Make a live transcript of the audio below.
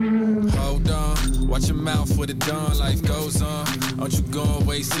Watch your mouth with it done, life goes on. Don't you go and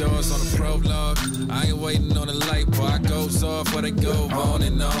waste yours on a prologue. I ain't waiting on the light, boy, I goes off, but it go on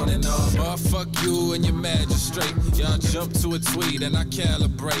and on and on. Oh, fuck you and your magistrate. Y'all jump to a tweet and I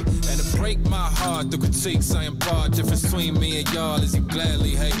calibrate. And to break my heart, the critiques I impart. Difference between me and y'all is you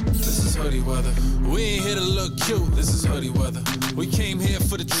gladly hate. This is hoodie weather. We ain't here to look cute, this is hoodie weather. We came here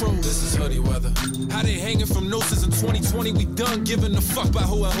for the truth, this is hoodie weather. How they hanging from nooses in 2020, we done giving a fuck about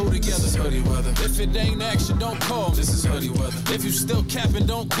who and who together. This is hoodie weather. If it ain't action, don't call me. This is hoodie weather. If you still capping,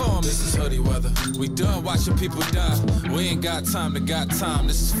 don't call me. This is hoodie weather. We done watching people die. We ain't got time to got time.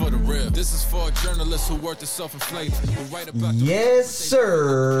 This is for the real. This is for journalists who worth the self-inflated. Who write about yes,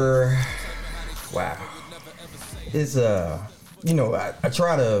 sir. Wow. It's you know, I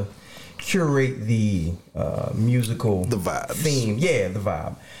try to curate the musical theme. Yeah, the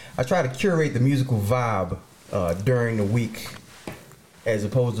vibe. I try to curate the musical vibe during the week, as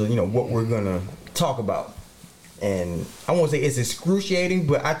opposed to, you know, what we're gonna talk about. And I won't say it's excruciating,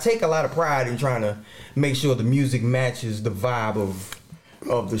 but I take a lot of pride in trying to make sure the music matches the vibe of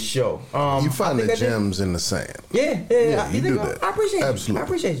the show. You find the gems in the sand. Yeah, you do that. I appreciate Absolutely. you. I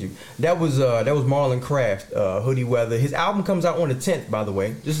appreciate you. That was Marlon Craft, Hoodie Weather. His album comes out on the 10th, by the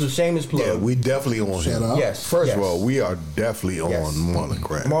way. This is a shameless plug. Yeah, we definitely on him. Yes. First of all, we are definitely on Marlon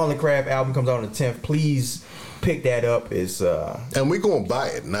Craft. Marlon Craft album comes out on the 10th. Please pick that up. It's and we're gonna buy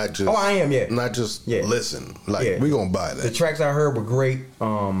it, not just. Oh, I am. Yeah. Not just listen. Like we're gonna buy that. The tracks I heard were great.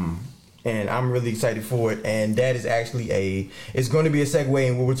 And I'm really excited for it. And that is actually it's going to be a segue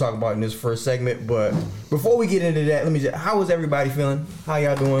in what we're talking about in this first segment. But before we get into that, let me just, how is everybody feeling? How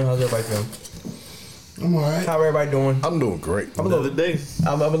y'all doing? How's everybody feeling? I'm all right. How everybody doing? I'm doing great. I'm a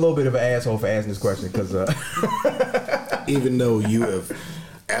little bit of an asshole for asking this question because even though you have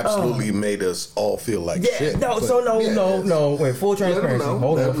absolutely made us all feel like shit. No. Wait, full transparency.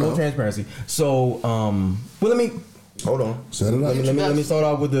 Hold on, full transparency. So, well, let me. Hold on. Set it up. Let me start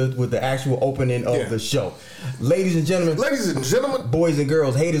off with the actual opening of the show. Ladies and gentlemen, boys and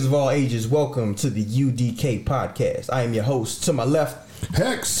girls, haters of all ages, welcome to the UDK podcast. I am your host. To my left,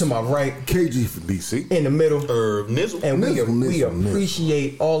 Hex. To my right, KG for DC. In the middle, Nizzle. And we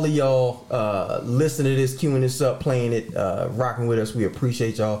appreciate all of y'all listening to this, queuing this up, playing it, rocking with us. We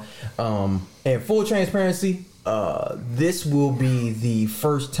appreciate y'all. And full transparency, this will be the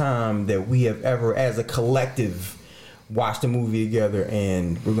first time that we have ever, as a collective, watched a movie together,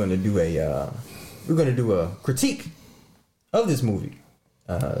 and we're gonna do a critique of this movie.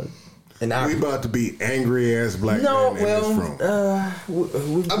 And we about to be angry ass black men in this room.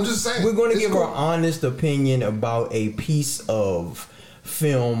 I'm just saying. We're going to give our honest opinion about a piece of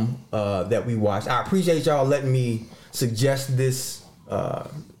film that we watched. I appreciate y'all letting me suggest this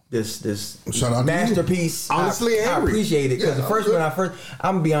masterpiece. Honestly, I appreciate it because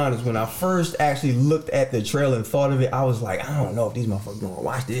I'm gonna be honest, when I first actually looked at the trailer and thought of it, I was like, I don't know if these motherfuckers gonna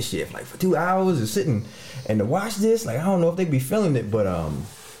watch this shit like for 2 hours and sitting and to watch this, like I don't know if they be feeling it, but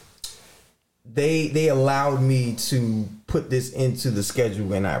they allowed me to put this into the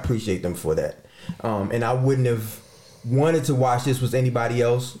schedule, and I appreciate them for that. And I wouldn't have wanted to watch this with anybody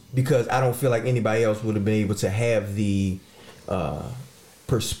else because I don't feel like anybody else would have been able to have the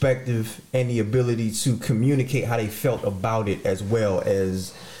perspective and the ability to communicate how they felt about it as well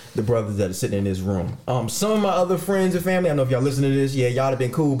as the brothers that are sitting in this room. Some of my other friends and family, I don't know if y'all listen to this, y'all have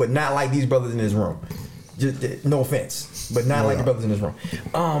been cool, but not like these brothers in this room. Just no offense, but not like the brothers in this room.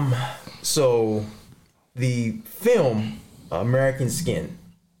 So the film American Skin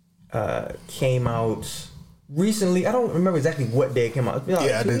came out recently. I don't remember exactly what day it came out. It's been like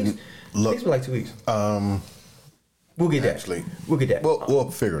I didn't look. It's been like 2 weeks. We'll get that. We'll get that. We'll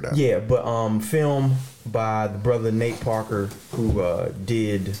figure it out. Yeah, but film by the brother Nate Parker, who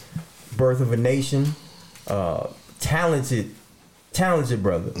did Birth of a Nation. Talented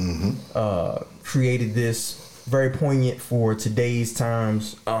brother. Created this, very poignant for today's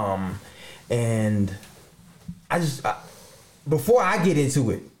times. And before I get into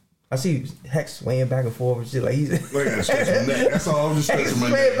it, I see Hex swaying back and forth and shit. Like he's that's all. I'm just stretching my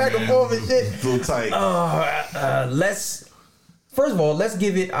neck. Swaying back and forth and shit. A little tight. First of all, let's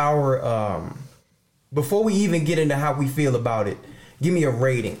give it our before we even get into how we feel about it. Give me a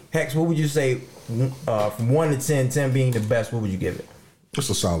rating. Hex, what would you say from 1 to 10? 10 being the best. What would you give it? It's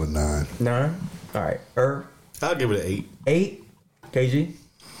a solid 9. 9. All right. I'll give it an 8. 8. KG.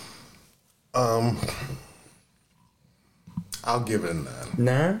 I'll give it a 9.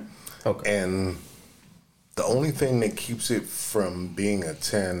 9. Okay. And the only thing that keeps it from being a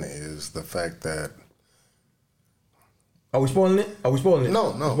 10 is the fact that. Are we spoiling it?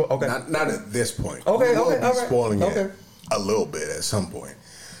 No. Okay. Not at this point. Okay. We'll be All right. spoiling it a little bit at some point.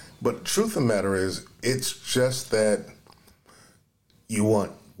 But the truth of the matter is, it's just that you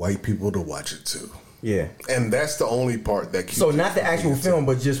want white people to watch it too. Yeah. And that's the only part that keeps So not the actual film,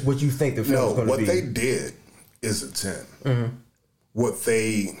 but just what you think the film is going to be. What they did is a 10. Mm-hmm. What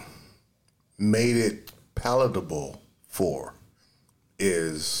they made it palatable for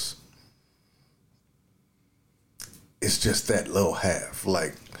is it's just that little half.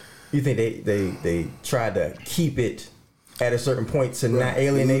 Like, you think they tried to keep it at a certain point to not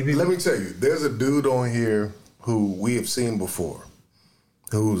alienate people? Let me tell you, there's a dude on here who we have seen before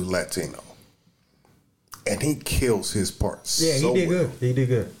who's Latino. And he kills his parts. Yeah, he did good. He did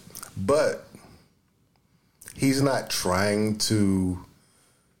good. But he's not trying to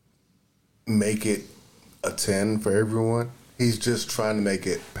make it a 10 for everyone. He's just trying to make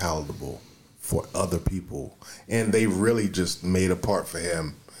it palatable for other people. And they really just made a part for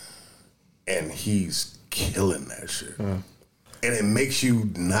him. And he's killing that shit. And it makes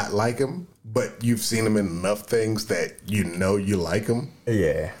you not like him, but you've seen him in enough things that you know you like him.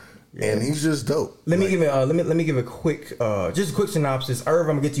 Yeah. And he's just dope. Let me give a quick just a quick synopsis. Irv,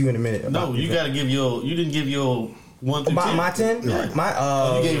 I'm gonna get to you in a minute. No, you gotta give your. You didn't give your 1 through 10. My 10. Yeah.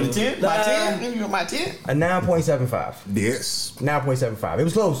 My you gave it a 10. My 10. You my 10. A 9.75. Yes. 9.75. It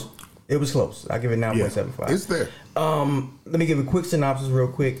was close. It was close. I give it 9.75. Yeah, it's there. Let me give a quick synopsis real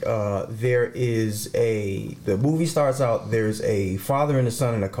quick. The movie starts out, there's a father and a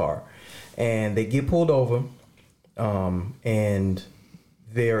son in a car, and they get pulled over, and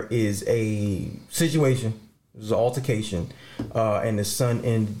there is a situation, there's an altercation, and the son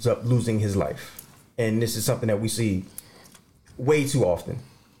ends up losing his life. And this is something that we see way too often.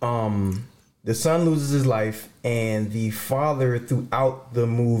 The son loses his life, and the father throughout the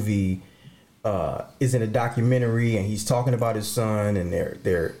movie is in a documentary, and he's talking about his son, and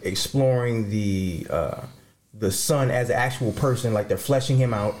they're exploring the son as an actual person, like they're fleshing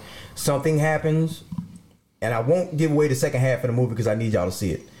him out. Something happens, and I won't give away the second half of the movie because I need y'all to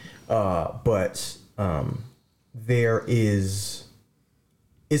see it. But there is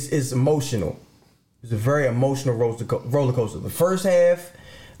it's emotional. It's a very emotional roller coaster. The first half,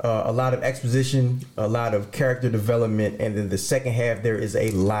 a lot of exposition, a lot of character development, and then the second half there is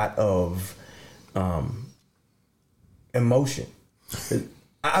a lot of emotion.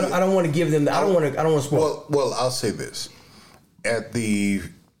 I don't want to give them. I don't want to spoil. Well, I'll say this: at the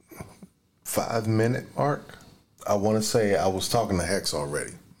 5-minute mark, I want to say I was talking to Hex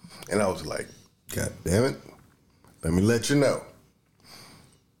already, and I was like, "God damn it! Let me let you know."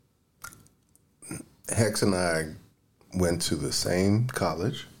 Hex and I went to the same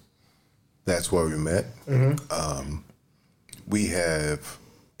college. That's where we met. Mm-hmm. We have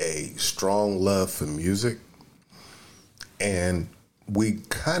a strong love for music, and we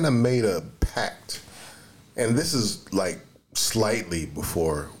kind of made a pact. And this is like slightly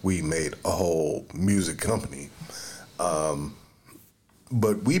before we made a whole music company.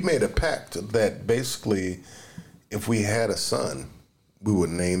 But we made a pact that basically, if we had a son, we would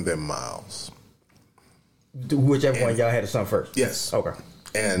name them Miles. Whichever one y'all had a son first. Yes. Okay.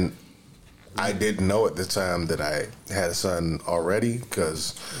 And I didn't know at the time that I had a son already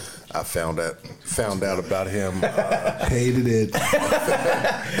because I found out about him. Hated it.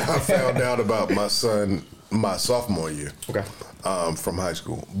 I found out about my son my sophomore year. Okay. From high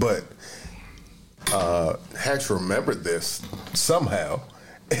school, but Hex remembered this somehow,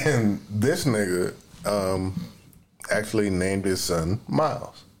 and this nigga actually named his son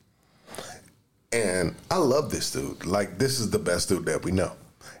Miles. And I love this dude. Like, this is the best dude that we know.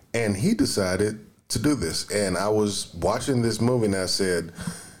 And he decided to do this. And I was watching this movie and I said,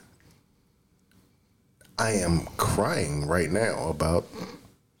 I am crying right now about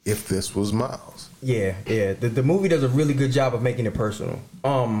if this was Miles. Yeah. The movie does a really good job of making it personal.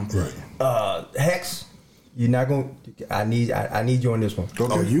 Right. Hex, you're not going. I need you on this one.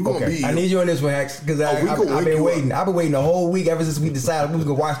 Okay. Oh, you gonna be? I need you on this one, Hex, because I've been waiting. I've been waiting a whole week ever since we decided we was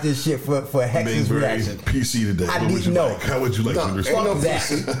gonna watch this shit for Hex's reaction. PC today. I didn't know. How would you like to respond? No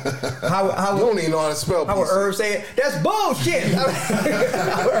That. How you don't even know how to spell. How would Irv say it? That's bullshit. He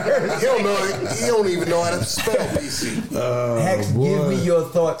don't even know how to spell PC. Hex, give me your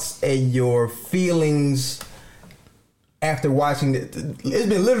thoughts and your feelings after watching it. It's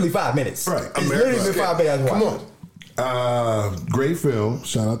been literally 5 minutes. Right. It's literally been 5 minutes. Come on. Great film.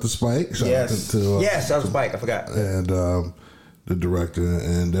 Shout out to Spike. Shout out to shout out to Spike. I forgot. And the director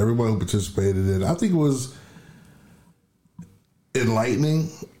and everyone who participated in it. I think it was enlightening.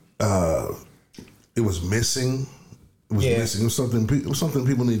 It was missing. It was missing. It was something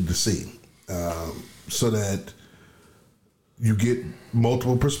people needed to see, so that you get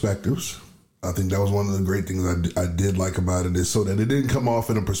multiple perspectives. I think that was one of the great things I did like about it, is so that it didn't come off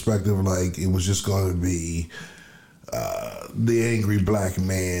in a perspective like it was just going to be the angry black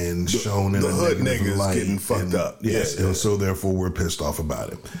man shown in the a hood negative niggas light, getting fucked up. Yes, and so therefore we're pissed off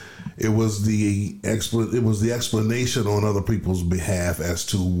about it. It was the explanation on other people's behalf as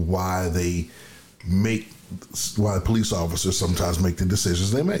to why police officers sometimes make the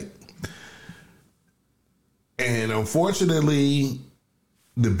decisions they make. And unfortunately,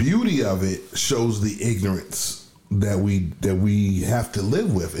 the beauty of it shows the ignorance that we have to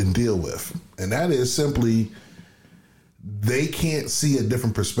live with and deal with. And that is simply, they can't see a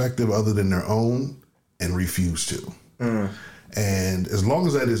different perspective other than their own and refuse to. And as long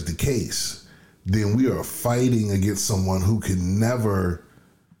as that is the case, then we are fighting against someone who can never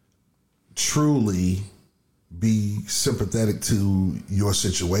truly be sympathetic to your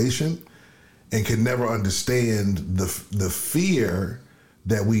situation and can never understand the fear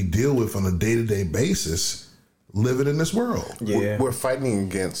that we deal with on a day-to-day basis living in this world. Yeah. We're fighting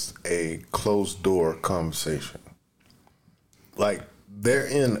against a closed-door conversation. Like, they're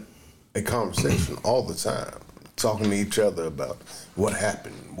in a conversation all the time, talking to each other about what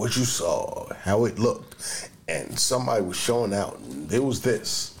happened, what you saw, how it looked, and somebody was showing out, and there was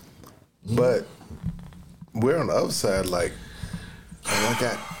this. But we're on the other side, like, I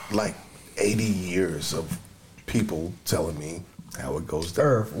got like 80 years of people telling me how it goes down.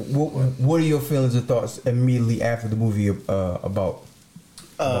 Irv, what are your feelings or thoughts immediately after the movie about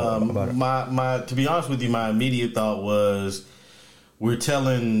it? My to be honest with you, my immediate thought was, we're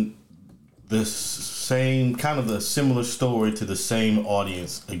telling the same kind of the similar story to the same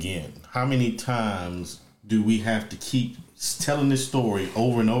audience again. How many times do we have to keep telling this story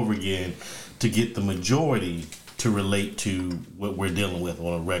over and over again to get the majority to relate to what we're dealing with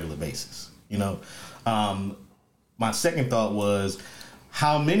on a regular basis? You know, my second thought was,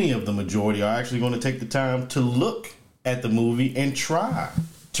 how many of the majority are actually going to take the time to look at the movie and try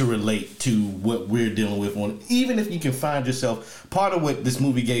to relate to what we're dealing with on, even if you can find yourself. Part of what this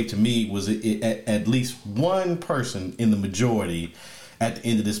movie gave to me was at least one person in the majority at the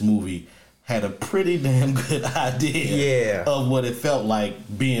end of this movie had a pretty damn good idea of what it felt like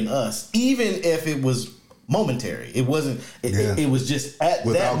being us, even if it was momentary. It wasn't. It was just at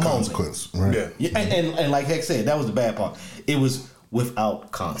without that consequence, moment. right? Yeah. And like Heck said, that was the bad part. It was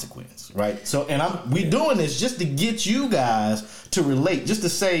without consequence, right? So, we doing this just to get you guys to relate, just to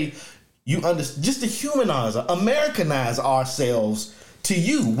say just to humanize, Americanize ourselves to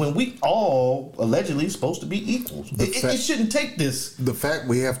you when we all allegedly supposed to be equals. It shouldn't take this. The fact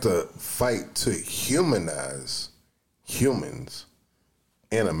we have to fight to humanize humans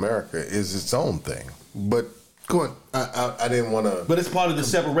in America is its own thing. But go on. I didn't want to. But it's part of the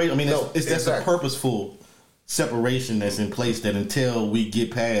separation. I mean, that's exactly. a purposeful separation that's in place, that until we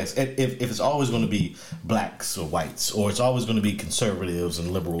get past, if it's always going to be blacks or whites, or it's always going to be conservatives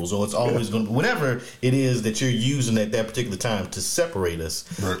and liberals, or it's always going to be whatever it is that you're using at that particular time to separate us,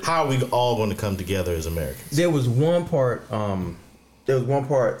 right, how are we all going to come together as Americans? There was one part. So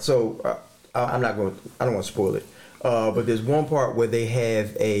I don't want to spoil it. But there's one part where they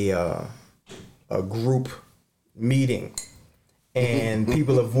have a group meeting, and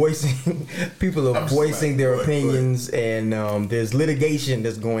people are voicing their opinions, and there's litigation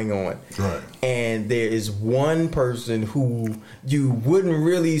that's going on. Right. And there is one person who you wouldn't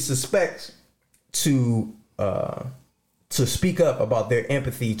really suspect to speak up about their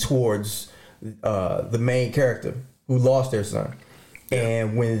empathy towards the main character who lost their son.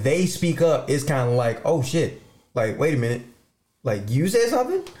 And when they speak up, it's kind of like, oh shit, like, wait a minute, like, you said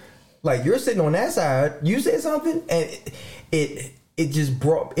something? Like, you're sitting on that side, you said something? And it just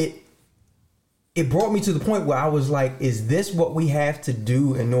brought me to the point where I was like, is this what we have to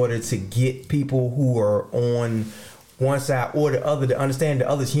do in order to get people who are on one side or the other to understand the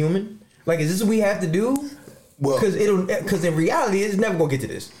other's human? Like, is this what we have to do? Well, because in reality, it's never gonna get to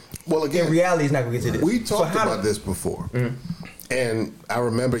this. Well, again, in reality, it's not gonna get to this. We talked about this before, and I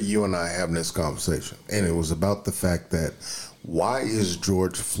remember you and I having this conversation, and it was about the fact that, why is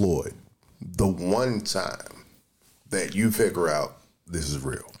George Floyd the one time that you figure out this is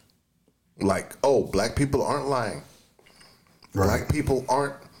real? Like, oh, black people aren't lying. Right. Black people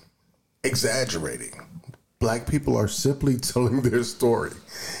aren't exaggerating. Black people are simply telling their story.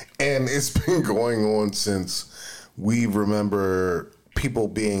 And it's been going on since we remember people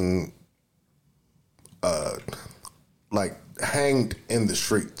being like hanged in the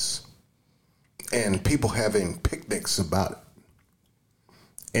streets and people having picnics about it.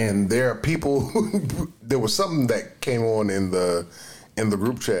 And there are people there was something that came on in the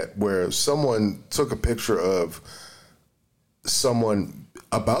group chat where someone took a picture of someone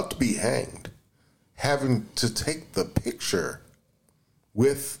about to be hanged, having to take the picture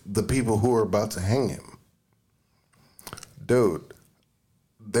with the people who are about to hang him. Dude,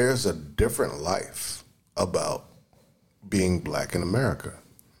 there's a different life about being black in America.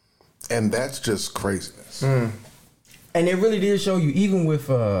 And that's just craziness. And it really did show you, even with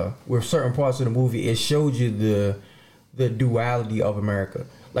certain parts of the movie, it showed you the duality of America.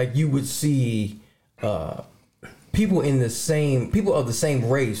 Like, you would see people of the same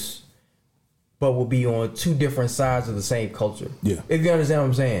race, but will be on two different sides of the same culture. Yeah. If you understand what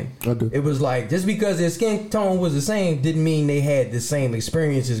I'm saying. I do. It was like, just because their skin tone was the same didn't mean they had the same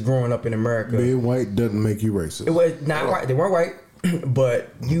experiences growing up in America. Being white doesn't make you racist. It was not right. They weren't white.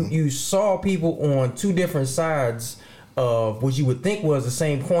 But you saw people on two different sides of what you would think was the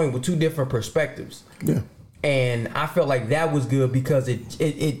same coin with two different perspectives. Yeah. And I felt like that was good because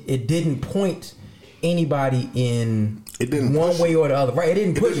it didn't point anybody in one way or the other. Right? It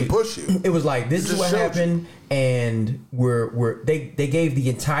didn't push you. It was like, this is what happened, and they gave the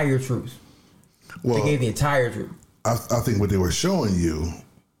entire truth. Well, they gave the entire truth. I think what they were showing you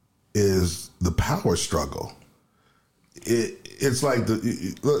is the power struggle. It's like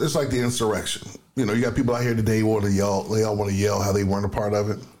the insurrection. You know, you got people out here today who want to yell. They all want to yell how they weren't a part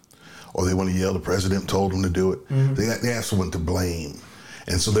of it, or they want to yell the president told them to do it. Mm-hmm. They have someone to blame,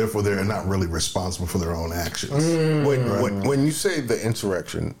 and so therefore they're not really responsible for their own actions. Mm-hmm. When you say the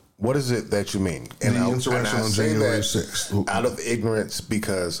insurrection, what is it that you mean? And the insurrection on January 6th. Out of ignorance,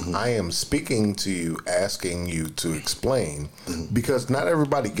 because I am speaking to you, asking you to explain, because not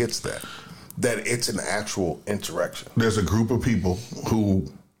everybody gets that it's an actual insurrection. There's a group of people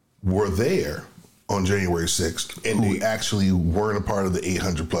who were there on January 6th who actually weren't a part of the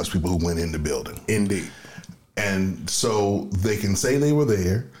 800 plus people who went in the building. Indeed. And so they can say they were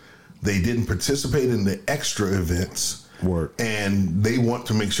there. They didn't participate in the extra events. And they want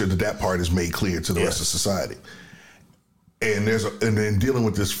to make sure that part is made clear to the rest of society. And then dealing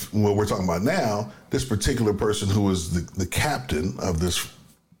with this, what we're talking about now, this particular person who is the captain of this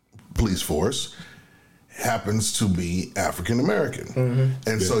police force happens to be African American. Mm-hmm.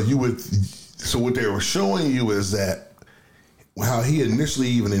 And so what they were showing you is that how he initially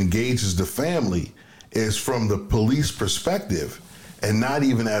even engages the family is from the police perspective and not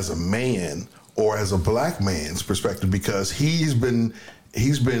even as a man or as a black man's perspective, because he's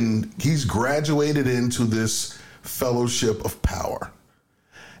graduated into this fellowship of power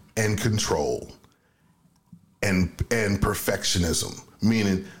and control and perfectionism,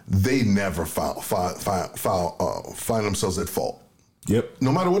 meaning they never find themselves at fault. Yep.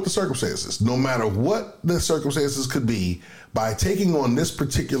 No matter what the circumstances, no matter what the circumstances could be, by taking on this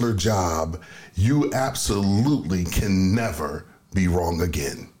particular job, you absolutely can never be wrong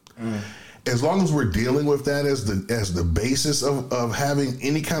again. As long as we're dealing with that as the basis of having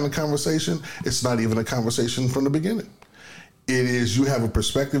any kind of conversation, it's not even a conversation from the beginning. It is, you have a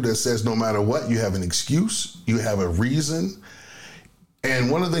perspective that says no matter what, you have an excuse, you have a reason.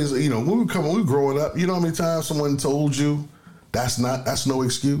 And one of the things, you know, when we were growing up, you know how many times someone told you that's no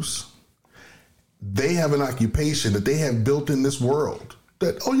excuse? They have an occupation that they have built in this world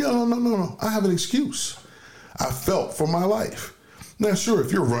that, oh yeah, no, I have an excuse. I felt for my life. Now, sure,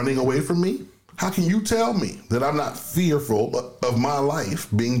 if you're running away from me, how can you tell me that I'm not fearful of my life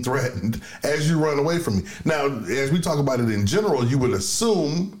being threatened as you run away from me? Now, as we talk about it in general, you would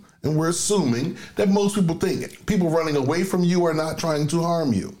assume, and we're assuming, that most people think people running away from you are not trying to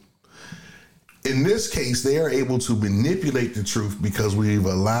harm you. In this case, they are able to manipulate the truth because we've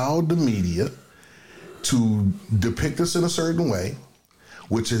allowed the media to depict us in a certain way,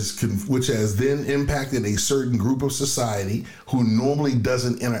 which has then impacted a certain group of society who normally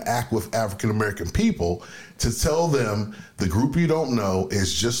doesn't interact with African American people, to tell them the group you don't know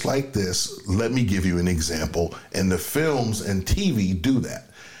is just like this. Let me give you an example. And the films and TV do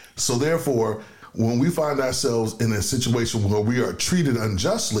that. So therefore, when we find ourselves in a situation where we are treated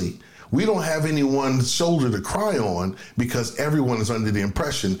unjustly, we don't have anyone's shoulder to cry on because everyone is under the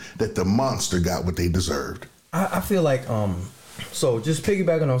impression that the monster got what they deserved. I feel like, so just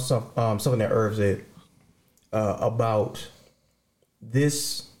piggybacking on something that Irv said about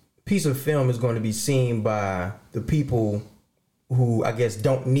this piece of film is going to be seen by the people who, I guess,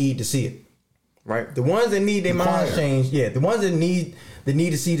 don't need to see it, right? The ones that need their minds changed, the ones that need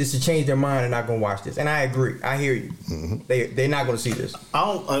to see this to change their mind are not going to watch this. And I agree. I hear you. Mm-hmm. They're not going to see this.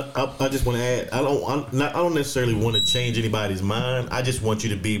 I just want to add. I don't necessarily want to change anybody's mind. I just want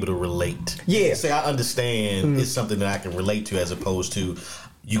you to be able to relate. Yeah. Say I understand it's something that I can relate to, as opposed to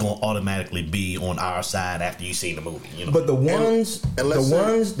you're gonna automatically be on our side after you see the movie. You know? But the ones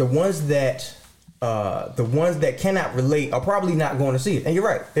that cannot relate are probably not going to see it. And you're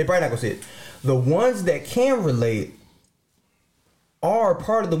right. They're probably not going to see it. The ones that can relate are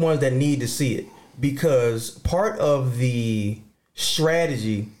part of the ones that need to see it, because part of the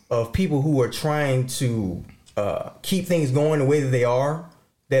strategy of people who are trying to keep things going the way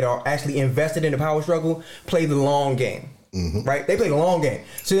that are actually invested in the power struggle, play the long game. Right? They play the long game.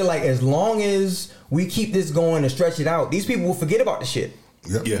 So they're like, as long as we keep this going and stretch it out, these people will forget about the shit.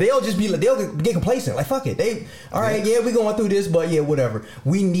 Yep. Yeah. They'll just be like, they'll get complacent. Like, fuck it. All right, we're going through this, but yeah, whatever.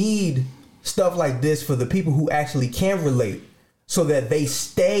 We need stuff like this for the people who actually can relate, so that they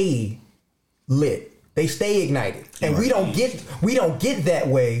stay lit. They stay ignited. And we don't get that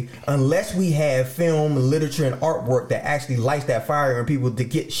way unless we have film, literature, and artwork that actually lights that fire in people to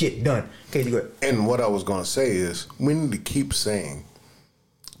get shit done. Okay, go ahead. And what I was going to say is, we need to keep saying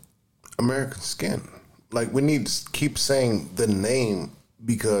American Skin. Like, we need to keep saying the name,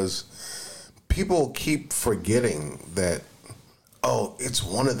 because people keep forgetting that, oh, it's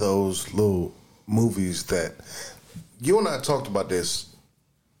one of those little movies that you and I talked about this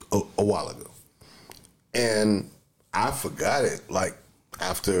a while ago. And I forgot it, like,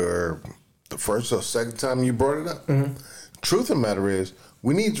 after the first or second time you brought it up. Truth of the matter is,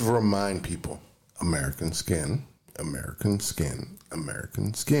 we need to remind people, American Skin, American Skin,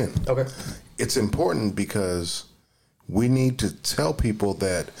 American Skin. Okay. It's important because we need to tell people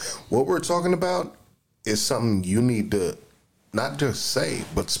that what we're talking about is something you need to not just say,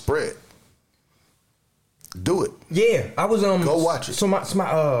 but spread. Do it. Yeah, I was go watch it. So my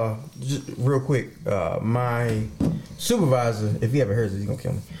just real quick, my supervisor, if he ever hears this, he's gonna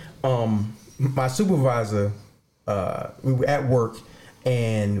kill me. My supervisor, we were at work,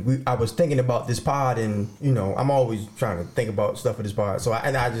 and I was thinking about this pod, and I'm always trying to think about stuff for this pod. So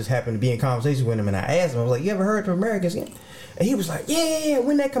I just happened to be in conversation with him, and I asked him, I was like, "You ever heard of American Skin?" And he was like, "Yeah.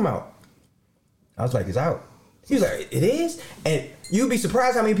 When that come out?" I was like, "It's out." He was like, "It is?" And you'd be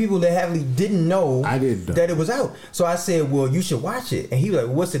surprised how many people that didn't know that it was out. So I said, "Well, you should watch it." And he was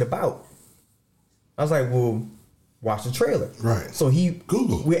like, "What's it about?" I was like, "Well, watch the trailer." Right. So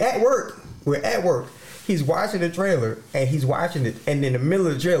Google. We're at work. He's watching the trailer, and he's watching it. And in the middle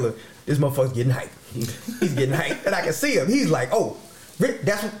of the trailer, this motherfucker's getting hyped. He's getting hyped. And I can see him. He's like, "Oh, Rick,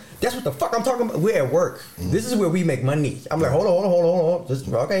 that's what the fuck I'm talking about. We're at work. This is where we make money." I'm like, hold on. Just,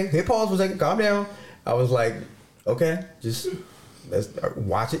 okay, hit pause for a second. Calm down. I was like, okay, just let's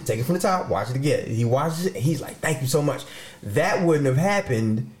watch it. Take it from the top. Watch it again. He watches it. He's like, "Thank you so much." That wouldn't have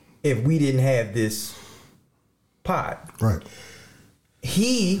happened if we didn't have this pod. Right.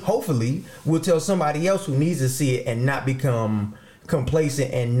 He hopefully will tell somebody else who needs to see it and not become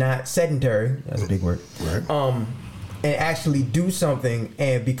complacent and not sedentary. That's a big word. Right. And actually do something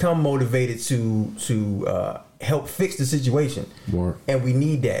and become motivated to help fix the situation. More. And we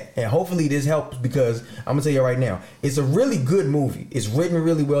need that. And hopefully this helps, because I'm gonna tell you right now, it's a really good movie. It's written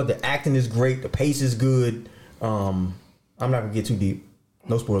really well. The acting is great. The pace is good. I'm not gonna get too deep.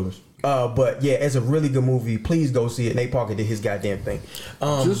 No spoilers. But yeah, it's a really good movie. Please go see it. Nate Parker did his goddamn thing.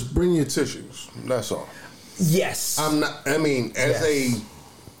 Just bring your tissues. That's all. Yes.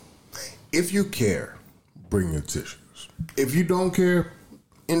 If you care, bring your tissues. If you don't care,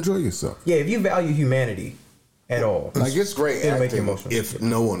 enjoy yourself. Yeah, if you value humanity at all. Like, it's great it'll make you acting emotional. if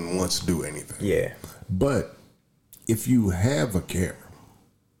no one wants to do anything. Yeah. But if you have a care,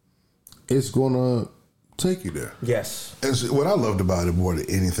 it's gonna take you there. Yes. And so what I loved about it more than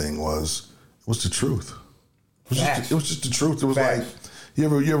anything was the truth. It was just the truth. It was Facts. like, you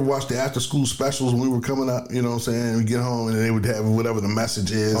ever watch the after school specials when we were coming up, you know what I'm saying? We get home and they would have whatever the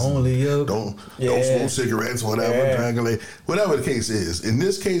message is. Only you. Don't smoke cigarettes, whatever, drink, whatever the case is. In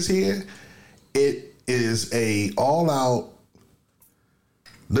this case here, it is a all out,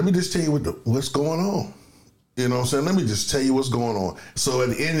 let me just tell you what's going on. You know what I'm saying? Let me just tell you what's going on. So at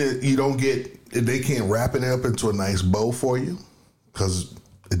the end, they can't wrap it up into a nice bow for you, because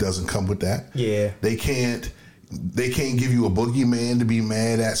it doesn't come with that. Yeah. They can't give you a boogeyman to be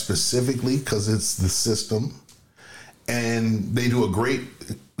mad at specifically, because it's the system. And they do a great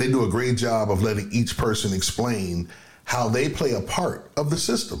job of letting each person explain how they play a part of the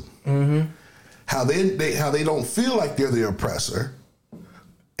system. Mm-hmm. How they don't feel like they're the oppressor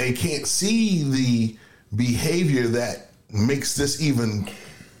and can't see the behavior that makes it even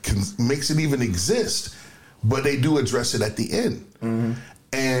exist, but they do address it at the end. Mm-hmm.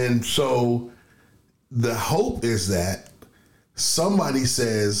 And so the hope is that somebody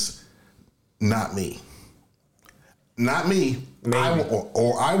says, not me,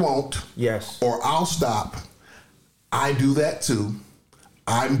 or I won't, yes, or I'll stop. I do that too.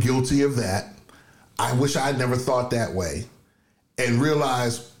 I'm guilty of that. I wish I'd never thought that way, and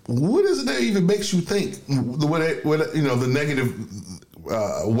realize, what is it that even makes you think the negative?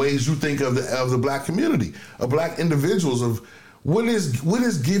 ways you think of the black community, of black individuals, of what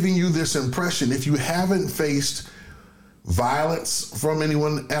is giving you this impression. If you haven't faced violence from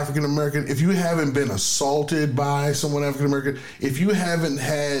anyone African American, if you haven't been assaulted by someone African American, if you haven't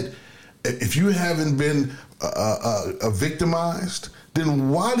been victimized, then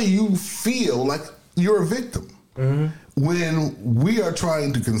why do you feel like you're a victim? Mm-hmm. When we are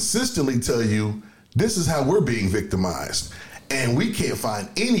trying to consistently tell you this is how we're being victimized, and we can't find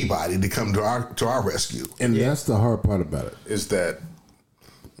anybody to come to our rescue. And that's the hard part about it, is that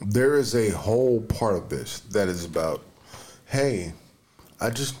there is a whole part of this that is about, hey, I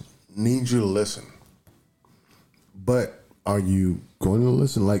just need you to listen. But are you going to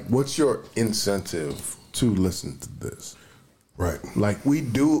listen? Like, what's your incentive to listen to this? Right. Like, we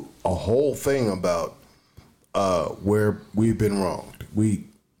do a whole thing about where we've been wronged.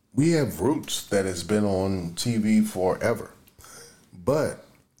 We have Roots that has been on TV forever. But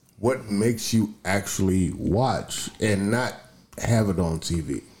what makes you actually watch and not have it on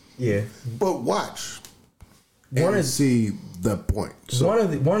TV? Yeah. But watch. And see the point. So one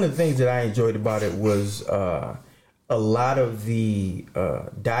of the things that I enjoyed about it was a lot of the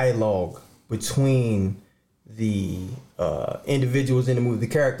dialogue between the individuals in the movie,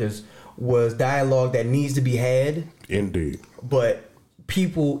 the characters, was dialogue that needs to be had. Indeed. But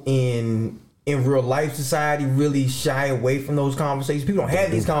people in real life society really shy away from those conversations. People don't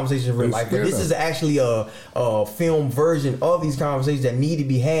have these conversations in real life. But this is actually a film version of these conversations that need to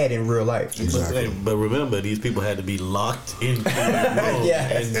be had in real life. Exactly. But remember, these people had to be locked into the room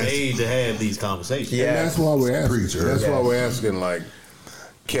and made to have these conversations. Yeah, and that's why we're asking. That's why we're asking, like,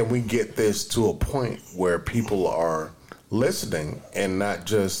 can we get this to a point where people are listening and not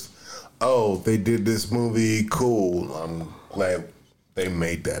just, oh, they did this movie, cool, I'm glad they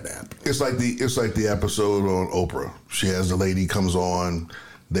made that happen. It's like the episode on Oprah. She has the lady comes on.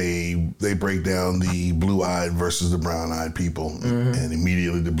 They break down the blue-eyed versus the brown-eyed people, and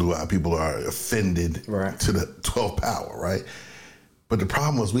immediately the blue-eyed people are offended to the 12th power, right? But the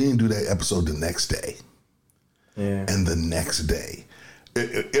problem was we didn't do that episode the next day, and the next day.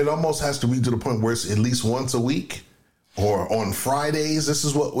 It almost has to be to the point where it's at least once a week, or on Fridays. This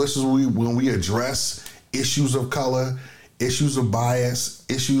is when we address issues of color, issues of bias,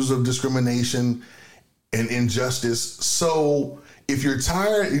 issues of discrimination and injustice. So if you're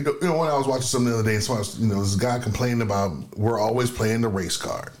tired, you know, when I was watching something the other day, this guy complaining about we're always playing the race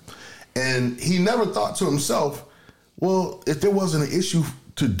card. And he never thought to himself, well, if there wasn't an issue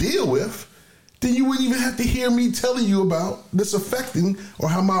to deal with, then you wouldn't even have to hear me telling you about this affecting or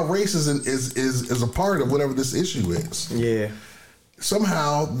how my race is a part of whatever this issue is. Yeah.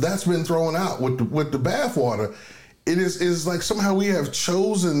 Somehow that's been thrown out with the bathwater. It is like somehow we have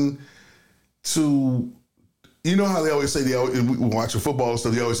chosen to, you know how they always say watching football and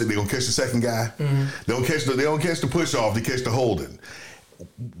stuff, they always say they're gonna catch the second guy. Mm-hmm. They don't catch the push off, they catch the holding.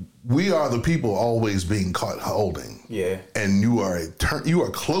 We are the people always being caught holding. Yeah. And you are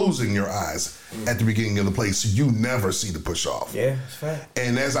closing your eyes at the beginning of the play, so you never see the push off. Yeah, that's fact.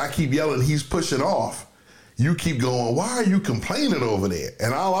 And as I keep yelling, he's pushing off, you keep going, why are you complaining over there?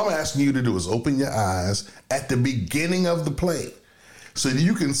 And all I'm asking you to do is open your eyes at the beginning of the play so that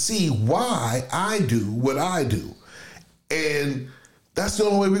you can see why I do what I do. And that's the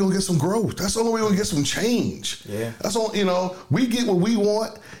only way we're going to get some growth. That's the only way we're going to get some change. Yeah. That's all, we get what we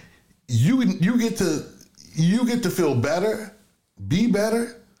want. You get to feel better, be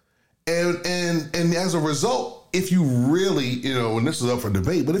better. And as a result, if you really, and this is up for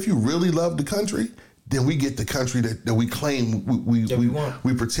debate, but if you really love the country, then we get the country that we claim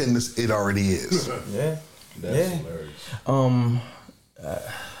we pretend it already is. Yeah. That's hilarious.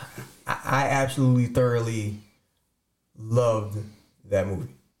 I absolutely thoroughly loved that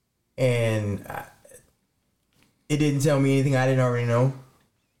movie. And it didn't tell me anything I didn't already know.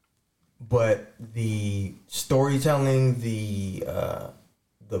 But the storytelling, the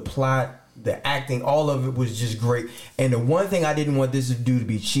plot, the acting, all of it was just great. And the one thing I didn't want this to do to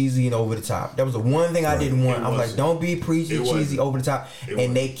be cheesy and over the top. That was the one thing I didn't want. I was like, don't be preachy, cheesy, over the top.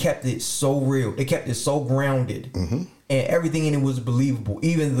 And they kept it so real. They kept it so grounded. Mm-hmm. And everything in it was believable.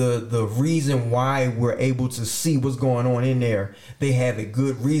 Even the reason why we're able to see what's going on in there, they have a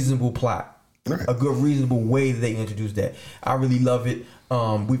good, reasonable plot. Right. A good, reasonable way that they introduced that. I really love it.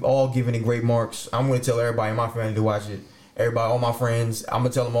 We've all given it great marks. I'm going to tell everybody in my family to watch it. Everybody, all my friends, I'm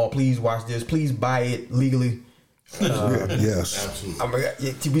going to tell them all, please watch this. Please buy it legally. Yes.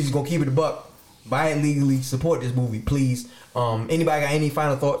 Absolutely. We just going to keep it a buck. Buy it legally. Support this movie, please. Anybody got any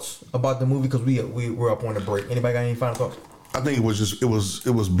final thoughts about the movie? Because we're up on the break. Anybody got any final thoughts? I think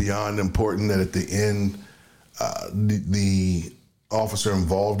it was beyond important that at the end, the officer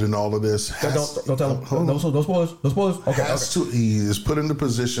involved in all of this Don't tell him. No spoilers. No spoilers. Okay. He is put in the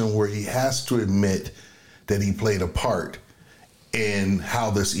position where he has to admit that he played a part in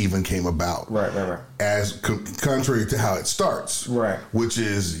how this even came about. Right. As contrary to how it starts. Right. Which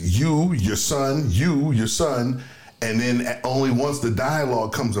is you, your son, and then only once the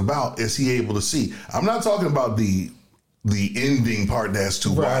dialogue comes about is he able to see. I'm not talking about the ending part as to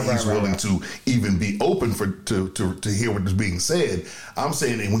why he's willing to even be open to hear what is being said. I'm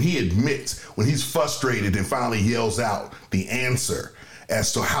saying that when he admits, when he's frustrated and finally yells out the answer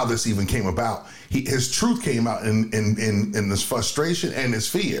as to how this even came about, his truth came out in this frustration and his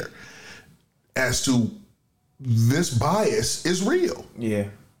fear as to this bias is real. Yeah.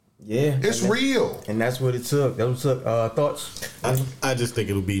 It's real. And that's what it took. Thoughts? I just think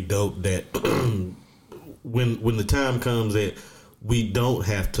it'll be dope that when the time comes that we don't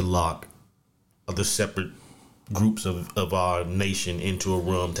have to lock the separate groups of our nation into a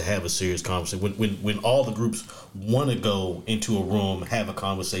room to have a serious conversation. When all the groups want to go into a room, have a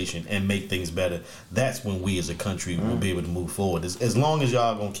conversation, and make things better, that's when we as a country will be able to move forward. As long as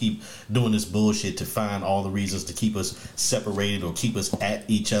y'all gonna keep doing this bullshit to find all the reasons to keep us separated or keep us at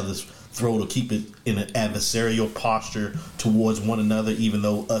each other's throat or keep it in an adversarial posture towards one another, even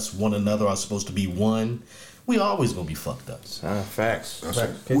though us one another are supposed to be one, we always gonna be fucked up. Facts.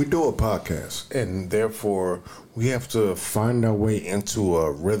 We do a podcast, and therefore we have to find our way into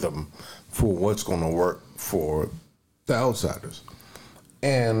a rhythm for what's going to work for the outsiders.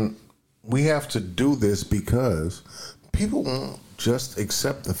 And we have to do this because people won't just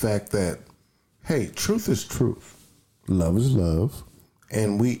accept the fact that, hey, truth is truth. Love is love.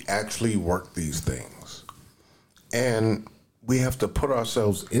 And we actually work these things. And we have to put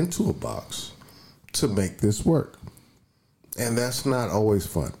ourselves into a box to make this work. And that's not always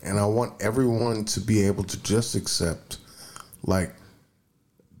fun. And I want everyone to be able to just accept, like,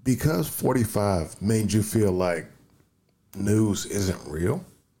 because 45 made you feel like news isn't real,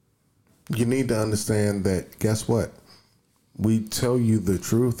 you need to understand that, guess what? We tell you the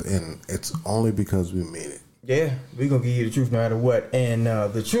truth, and it's only because we mean it. Yeah, we're going to give you the truth no matter what. And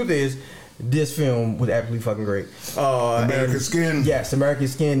the truth is, this film was absolutely fucking great. American Skin. Yes, American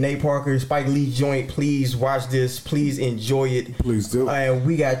Skin. Nate Parker, Spike Lee joint. Please watch this. Please enjoy it. Please do. And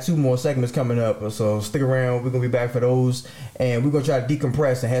we got 2 more segments coming up, so stick around. We're gonna be back for those, and we're gonna try to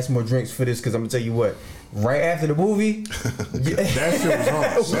decompress and have some more drinks for this. Because I'm gonna tell you what, right after the movie, that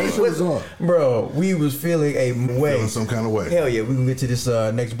shit was on. Bro, we was feeling a way, feeling some kind of way. Hell yeah, we're gonna get to this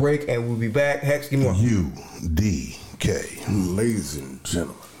next break, and we'll be back. Hex, give me one. UDK, ladies and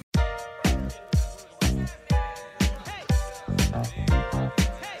gentlemen.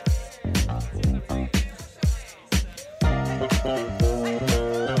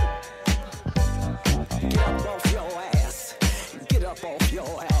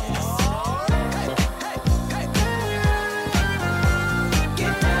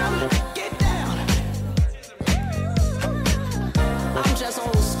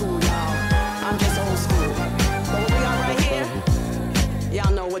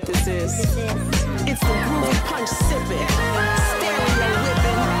 It's the groovy punch sipping, stereo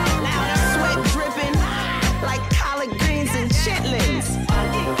whipping, sweat dripping like collard greens and chitlins.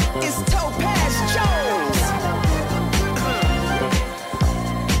 It's Topaz Jones.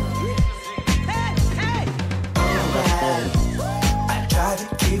 I try to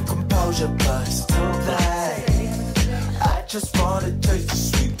keep composure, but it's too late. I just wanna taste the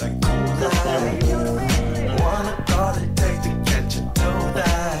sweet like Kool-Aid. Wanna call it take to catch a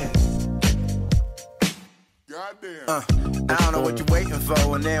tonight. I don't know what you're waiting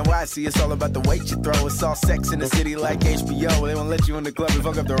for. And NYC, it's all about the weight you throw. It's all sex in the city like HBO. They won't let you in the club and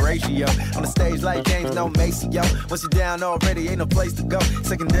fuck up the ratio. On the stage like James, no Macy, yo. Once you're down already, ain't no place to go.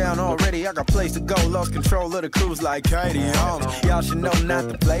 Second down already, I got place to go. Lost control of the cruise like Katie Holmes. Y'all should know not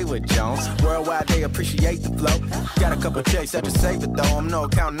to play with Jones. Worldwide, they appreciate the flow. Got a couple checks, I just save it though. I'm no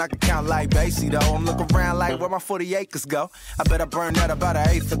accountant, I can count like Basie though. I'm looking around like where my 40 acres go. I bet I burned that about an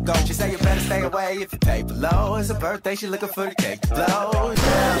eighth ago. She say you better stay away if you pay below. It's a birthday, she looking for the cake to blow.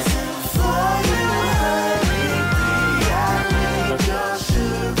 Dancing for you, honey, I need your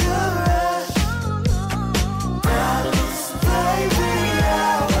sugar rush. Promise, baby, I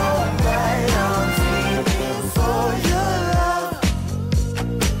won't wait. I'm feeding for your love.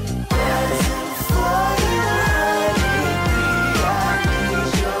 Dancing for you, honey, I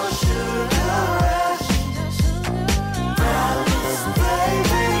need your sugar rush. Promise,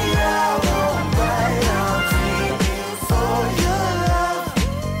 baby, I won't wait. I'm feeding for your love.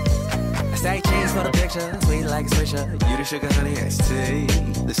 Say cheese for the picture, sweet like a swisher. You the sugar, honey, iced tea.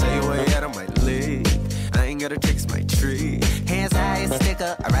 They say you way out, I might leave. I ain't gotta fix my tree. Hands high as a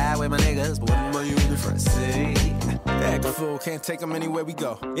sticker, I ride with my niggas, but when are you in the front seat? Act a fool, can't take them anywhere we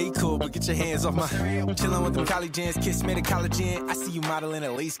go. Yeah, you cool, but get your hands off my. Chillin' with them college ends, kiss me to collagen. I see you modeling,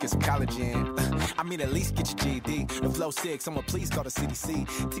 at least get some collagen. I mean, at least get your GD. The flow 6, someone please call the CDC.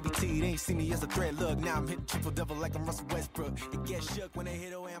 TBT, they ain't see me as a threat. Look, now I'm hitting triple double like I'm Russell Westbrook. It gets shook when they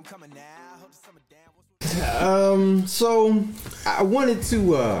hit away, I'm coming now. Hope the summer down. So I wanted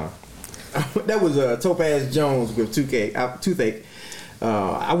to. That was Topaz Jones with Toothache.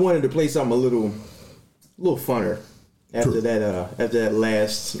 I wanted to play something a little funner after that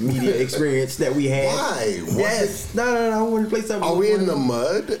last media experience that we had. Why? Yes. No. I wanted to play something. Are we in the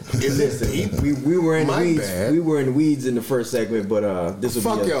mud? Is it deep? We were in the My weeds. bad. We were in the weeds in the first segment, but this will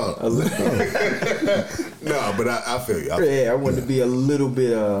Fuck be y'all. No, but I feel you. I wanted to be a little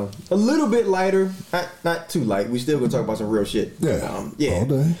bit lighter, not too light. We still gonna talk about some real shit. Yeah, all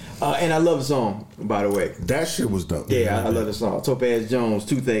day. And I love the song, by the way. That shit was dope. Yeah, I love the song. Topaz Jones,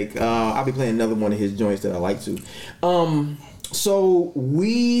 Toothache. I'll be playing another one of his joints that I like to. So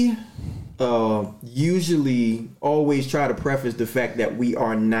we usually always try to preface the fact that we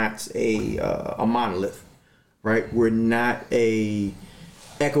are not a monolith, right? We're not a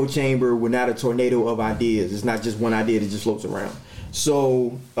echo chamber. We're not a tornado of ideas. It's not just one idea that just floats around.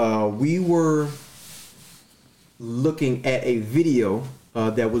 So we were looking at a video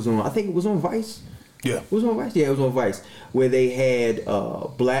that was on, I think it was on Vice. Yeah. It was on Vice? Yeah, it was on Vice, where they had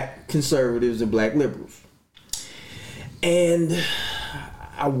black conservatives and black liberals. And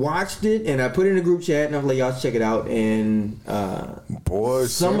I watched it and I put it in a group chat and I was like, y'all check it out. And boy,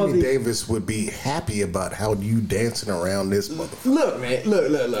 some Sammy of the Davis would be happy about how you dancing around this motherfucker. Look, man,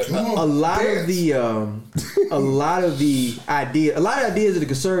 look. A lot of the ideas that the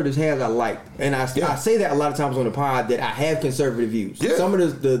conservatives have, I like, and I say that a lot of times on the pod that I have conservative views. Yeah. Some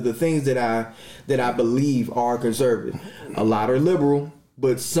of the things that I believe are conservative. A lot are liberal,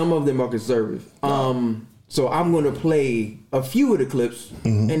 but some of them are conservative. So I'm going to play a few of the clips,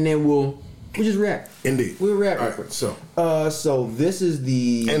 and then we'll just react. Indeed. We'll react. All right, so this is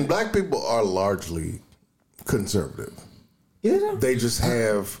the... And black people are largely conservative. Yeah. They just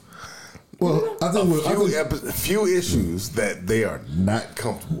have I think a few issues that they are not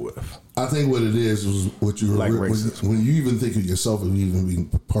comfortable with. I think what it is what you Like when you even think of yourself as even being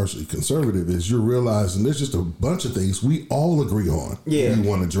partially conservative is you're realizing there's just a bunch of things we all agree on. Yeah. We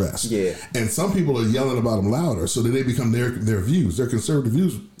want to address. Yeah. And some people are yelling about them louder, so that they become their views, their conservative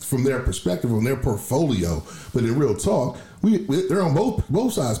views from their perspective, from their portfolio. But in real talk, they're on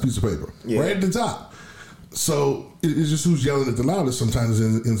both sides piece of paper, right at the top. So it's just who's yelling at the loudest sometimes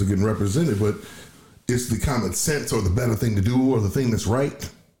ends up getting represented, but it's the common sense or the better thing to do or the thing that's right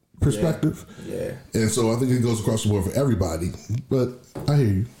perspective. Yeah. And so I think it goes across the board for everybody. But I hear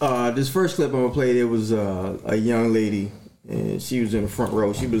you. This first clip I'm gonna play, there was a young lady, and she was in the front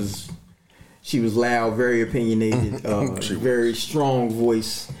row. She was loud, very opinionated, very strong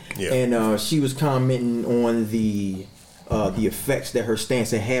voice, and she was commenting on the effects that her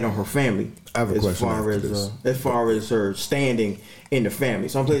stance had on her family. I have a question as far as her standing in the family.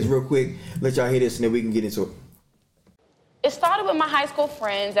 So I'm playing this real quick. Let y'all hear this, and then we can get into it. It started with my high school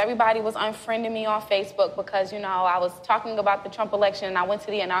friends. Everybody was unfriending me on Facebook because, I was talking about the Trump election and I went to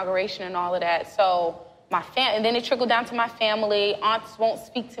the inauguration and all of that. So and then it trickled down to my family. Aunts won't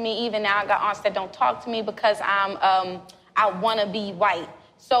speak to me even now. I got aunts that don't talk to me because I want to be white.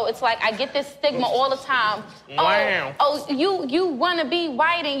 So it's like I get this stigma all the time. Wow. You want to be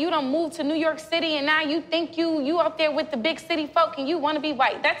white and you done moved to New York City and now you think you up there with the big city folk and you want to be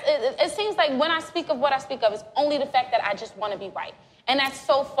white. It seems like when I speak of what I speak of, it's only the fact that I just want to be white. And that's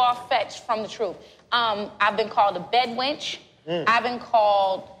so far-fetched from the truth. I've been called a bed wench. I've been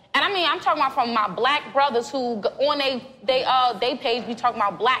called... And I'm talking about from my black brothers who on they page be talking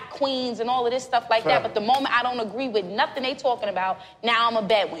about black queens and all of this stuff like that. But the moment I don't agree with nothing they talking about, now I'm a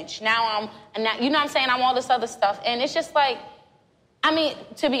bed wench. Now you know what I'm saying? I'm all this other stuff. And it's just like,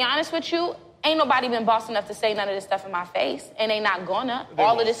 to be honest with you, ain't nobody been boss enough to say none of this stuff in my face. And they not gonna.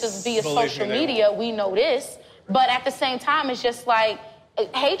 All of this is via social media. We know this. But at the same time, it's just like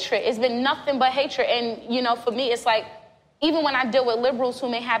hatred. It's been nothing but hatred. And, for me, it's like, even when I deal with liberals who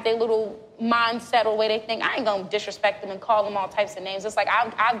may have their little mindset or way they think, I ain't gonna disrespect them and call them all types of names. It's like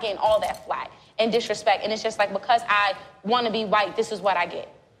I've gained all that flack and disrespect. And it's just like, because I want to be white, this is what I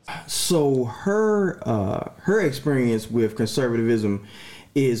get. So her experience with conservatism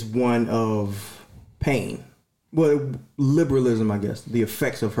is one of pain. Well, liberalism, I guess. The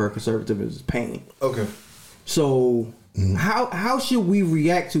effects of her conservatism is pain. Okay. So... How should we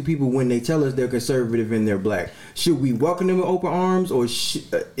react to people when they tell us they're conservative and they're black? Should we welcome them with open arms, or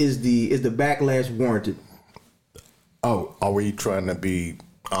is the backlash warranted? Oh, are we trying to be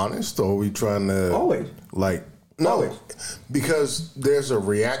honest, or are we trying to always no? Always. Because there's a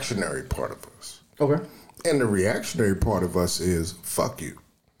reactionary part of us. Okay. And the reactionary part of us is fuck you.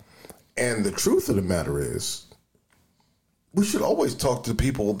 And the truth of the matter is, we should always talk to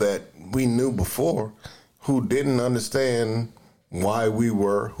people that we knew before who didn't understand why we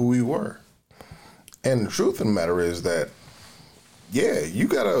were who we were. And the truth of the matter is that, yeah, you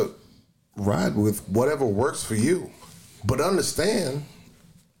gotta ride with whatever works for you, but understand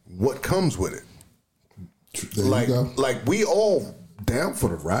what comes with it. Like we all down for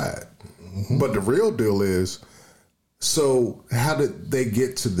the ride. Mm-hmm. But the real deal is, so how did they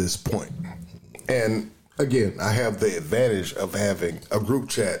get to this point? And again, I have the advantage of having a group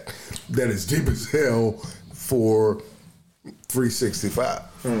chat that is deep as hell for 365.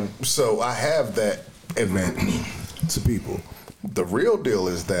 So I have that advantage to people. The real deal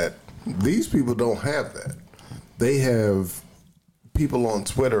is that these people don't have that. They have people on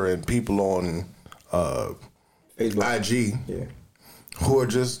Twitter and people on IG who are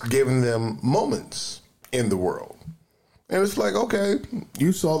just giving them moments in the world. And it's like, okay,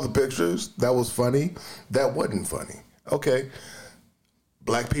 you saw the pictures. That was funny. That wasn't funny. Okay.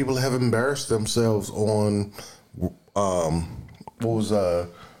 Black people have embarrassed themselves on what was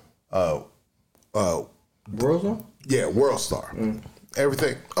World Star? Yeah, World Star.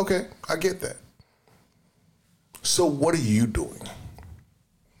 Everything. Okay, I get that. So what are you doing?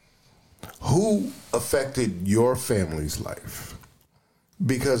 Who affected your family's life?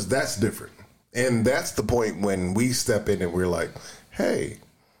 Because that's different. And that's the point when we step in and we're like, hey,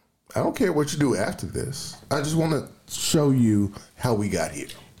 I don't care what you do after this. I just want to show you how we got here.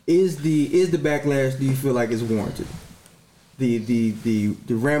 Is the backlash, do you feel like it's warranted? The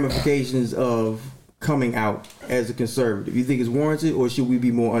ramifications of coming out as a conservative, you think it's warranted, or should we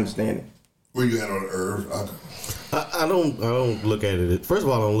be more understanding? Where you at on Earth? I don't look at it. First of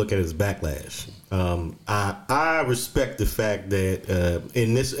all, I don't look at it as backlash. I respect the fact that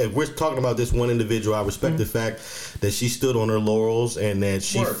in this, if we're talking about this one individual, I respect the fact that she stood on her laurels and that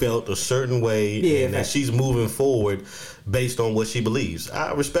she felt a certain way and that she's moving forward based on what she believes.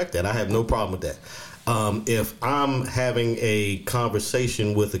 I respect that. I have no problem with that. If I'm having a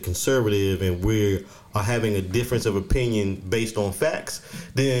conversation with a conservative and we are having a difference of opinion based on facts,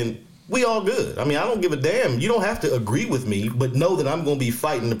 then we all good. I mean, I don't give a damn. You don't have to agree with me, but know that I'm going to be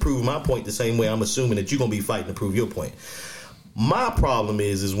fighting to prove my point the same way I'm assuming that you're going to be fighting to prove your point. My problem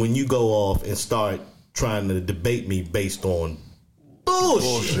is when you go off and start trying to debate me based on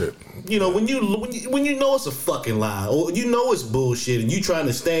bullshit. You know, when you know it's a fucking lie, or you know it's bullshit, and you trying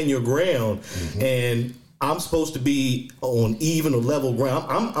to stand your ground, and I'm supposed to be on even or level ground.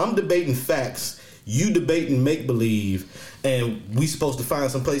 I'm debating facts. You debating make believe, and we supposed to find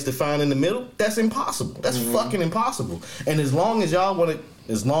some place to find in the middle. That's impossible. That's fucking impossible. And as long as y'all want to,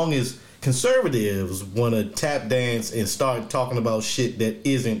 as long as conservatives want to tap dance and start talking about shit that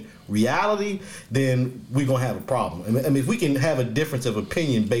isn't reality, then we're gonna have a problem. I mean, if we can have a difference of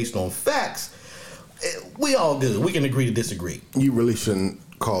opinion based on facts, we all good. We can agree to disagree. You really shouldn't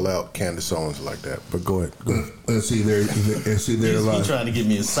call out Candace Owens like that, but go ahead. Let's see there. He's trying to get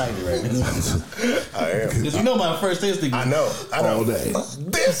me excited right now. I am. Because you know my first instinct. I know. All day.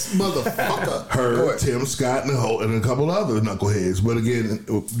 This motherfucker. Her, Tim Scott, and a couple other knuckleheads. But again,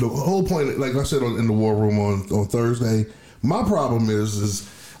 the whole point, like I said in the War Room on Thursday, my problem is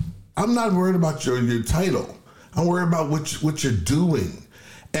I'm not worried about your title. I'm worried about what you're doing.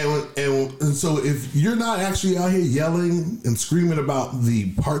 And so if you're not actually out here yelling and screaming about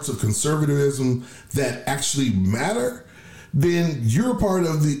the parts of conservatism that actually matter, then you're part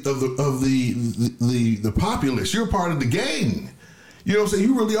of the populace. You're part of the gang. You know what I'm saying?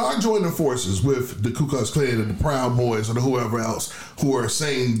 You really are joining forces with the Ku Klux Klan and the Proud Boys or whoever else who are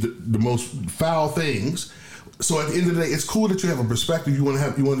saying the most foul things. So at the end of the day, it's cool that you have a perspective. You want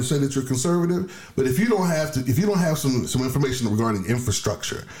to say that you're conservative, but if you don't have some information regarding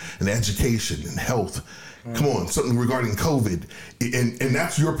infrastructure and education and health, come on, something regarding COVID, and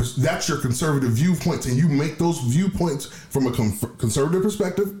that's your conservative viewpoints, and you make those viewpoints from a conservative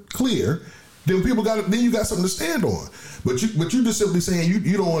perspective clear, then you got something to stand on. But you're just simply saying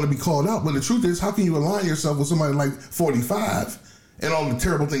you don't want to be called out. But the truth is, how can you align yourself with somebody like 45? And all the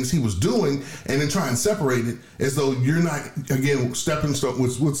terrible things he was doing, and then try and separate it as though you're not, again, stepping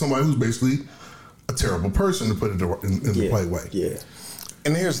with somebody who's basically a terrible person, to put it in the polite way. Yeah.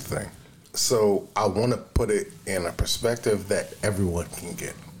 And here's the thing. So I want to put it in a perspective that everyone can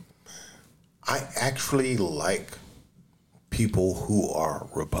get. I actually like people who are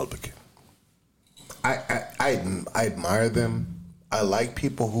Republican. I admire them. I like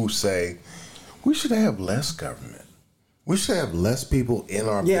people who say, we should have less government. We should have less people in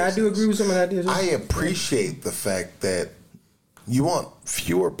our business. Yeah, I do agree with some of that ideas. I appreciate the fact that you want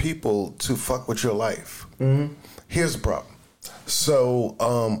fewer people to fuck with your life. Mm-hmm. Here's the problem. So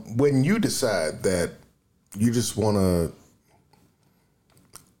when you decide that you just want to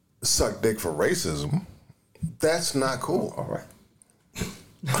suck dick for racism, that's not cool. All right.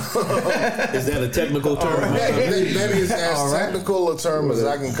 Is that a technical term? Right. That is as technical a term as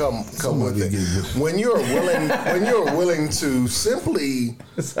I can come with it. When you're willing to simply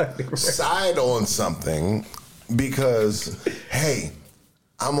side on something because, hey,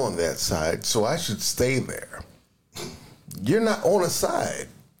 I'm on that side, so I should stay there. You're not on a side.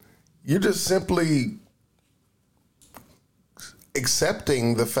 You're just simply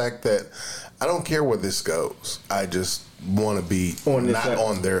accepting the fact that I don't care where this goes. I just want to be on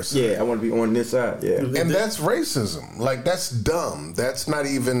their side. Yeah, I want to be on this side. Yeah, and that's racism. Like, that's dumb. That's not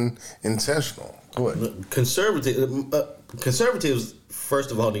even intentional. Go ahead. Conservatives,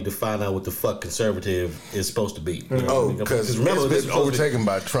 first of all, need to find out what the fuck conservative is supposed to be. You know? Because remember, it's been overtaken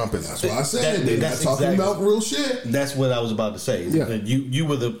by Trumpism. That's what I said. They're not talking about real shit. That's what I was about to say. Yeah. You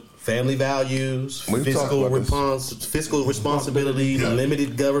were the family values, fiscal responsibility,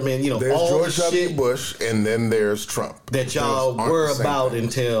 limited government. You know, there's all George the W. shit Bush, and then there's Trump. That y'all were about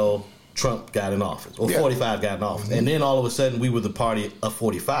until Trump got in office, or 45 got in office. And then all of a sudden we were the party of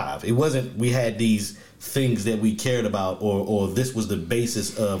 45. It wasn't we had these things that we cared about or this was the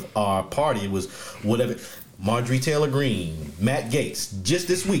basis of our party. It was whatever. Marjorie Taylor Greene, Matt Gaetz, just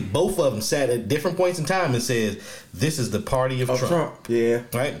this week, both of them sat at different points in time and said, this is the party of Trump. Yeah.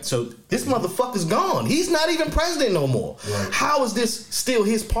 Right? So this motherfucker's gone. He's not even president no more. Right. How is this still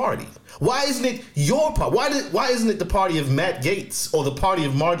his party? Why isn't it your party? Why isn't it the party of Matt Gaetz or the party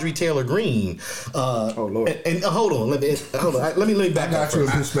of Marjorie Taylor Greene? Oh Lord! And hold on, let me back up. I got your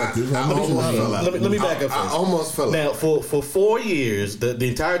perspective. Let me back up first. I almost fell out. Now, for 4 years, the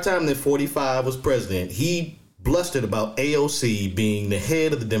entire time that 45 was president, he blustered about AOC being the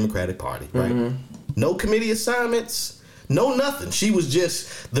head of the Democratic Party. Right? Mm-hmm. No committee assignments, no nothing. She was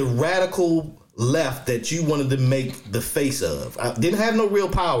just the radical left that you wanted to make the face of. Didn't have no real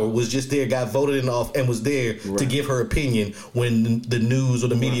power, was just there, got voted in off, and was there to give her opinion when the news or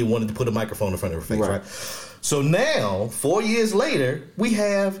the media wanted to put a microphone in front of her face. Right. So now, 4 years later, we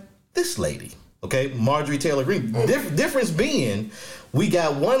have this lady, okay, Marjorie Taylor Greene. Difference being, we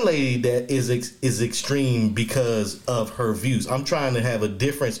got one lady that is extreme because of her views. I'm trying to have a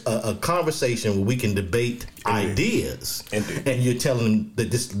conversation where we can debate ideas. Indeed. And you're telling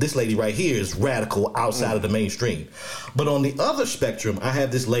that this lady right here is radical outside of the mainstream. But on the other spectrum, I have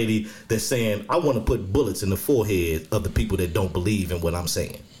this lady that's saying, I want to put bullets in the forehead of the people that don't believe in what I'm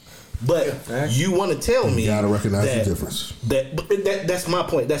saying. But you want to tell me you gotta recognize the difference. That's my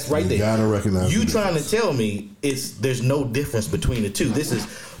point. That's right there. You gotta recognize. You trying to tell me there's no difference between the two. This is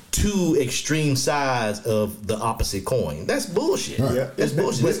two extreme sides of the opposite coin. That's bullshit. Right. Yeah. That's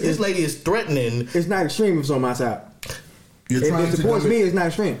bullshit. This lady is threatening. It's not extreme if it's on my side. If it supports me, it's not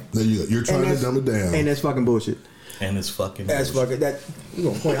extreme. You're trying to dumb it down, and that's fucking bullshit. And it's fucking. That's fucking. We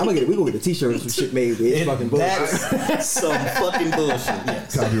gonna get a T-shirt and some shit made. It's fucking bullshit. That's some fucking bullshit.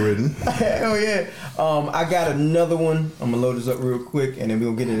 Yes. Copywritten. Hell yeah. I got another one. I'm gonna load this up real quick, and then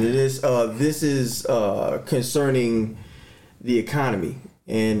we'll get into this. This is concerning the economy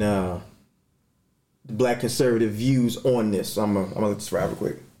and black conservative views on this. So I'm gonna let this ride real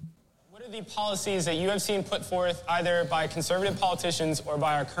quick. What are the policies that you have seen put forth either by conservative politicians or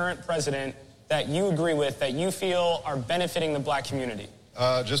by our current president that you agree with, that you feel are benefiting the black community?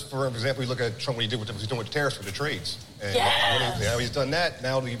 Just for example, we look at Trump, what he did with he's doing with tariffs for the trades. And he's done that.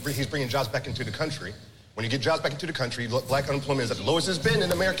 Now he's bringing jobs back into the country. When you get jobs back into the country, black unemployment is at the lowest it's been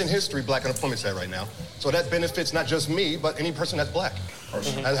in American history. Black unemployment's at right now. So that benefits not just me, but any person that's black.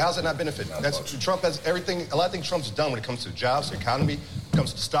 Mm-hmm. How's it not benefit? Trump has everything. A lot of things Trump's done when it comes to jobs, the economy, when it comes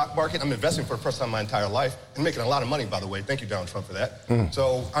to the stock market. I'm investing for the first time in my entire life and making a lot of money, by the way. Thank you, Donald Trump, for that. Mm.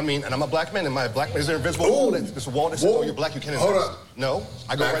 So, I mean, and I'm a black man, and my black man is there an invisible wall. There's a wall that says, oh, you're black, you can't invest. Hold up. No,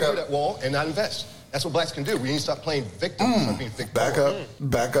 I go right through that wall and I invest. That's what blacks can do. We need to stop playing victim. Stop being victim. Back up.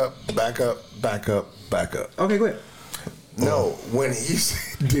 Okay, go ahead. No, when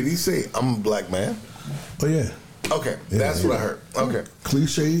did he say I'm a black man? Oh yeah. Okay, that's what I heard. Okay.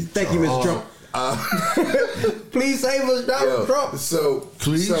 Cliche. Thank you, Mr. Trump. Please save us, Donald Trump. So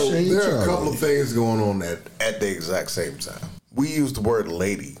there are a couple of things going on at the exact same time. We use the word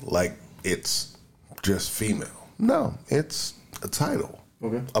lady like it's just female. No, it's a title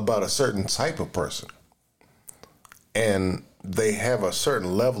about a certain type of person. And they have a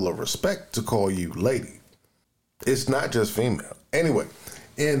certain level of respect to call you lady. It's not just female. Anyway,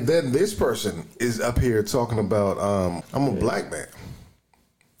 And then this person is up here talking about, I'm a black man.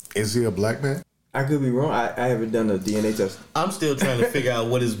 Is he a black man? I could be wrong. I haven't done a DNA test. I'm still trying to figure out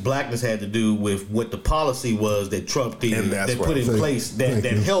what his blackness had to do with what the policy was that Trump did, that put in place that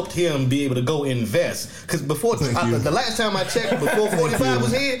helped him be able to go invest. Because before the last time I checked, before 45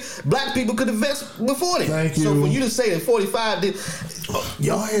 was here, black people could invest before that. So for you to say that 45 did,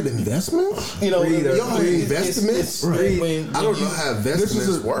 y'all had investments. Y'all had investments. Right. I don't know how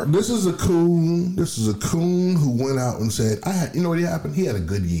investments work. This is a coon who went out and said, you know what happened? He had a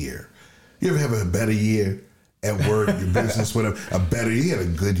good year. You ever have a better year at work, your business, whatever? He had a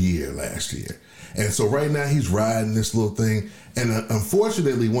good year last year. And so right now he's riding this little thing. And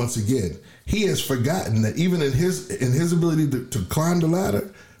unfortunately, once again, he has forgotten that even in his ability to climb the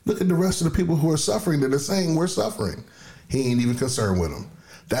ladder, look at the rest of the people who are suffering that are saying we're suffering. He ain't even concerned with them.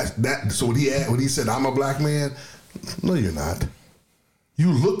 So when he said, I'm a black man, no, you're not.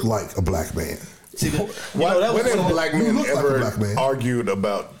 You look like a black man. See, when has a black man ever argued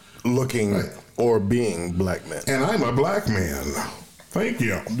about looking or being black men? And I'm a black man. Thank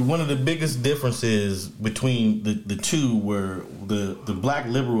you. One of the biggest differences between the two were the black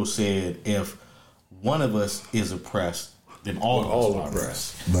liberals said if one of us is oppressed, then all of us are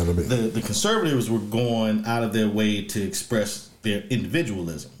oppressed. The conservatives were going out of their way to express their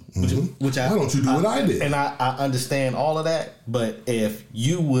individualism. Which why don't you do what I did? And I understand all of that, but if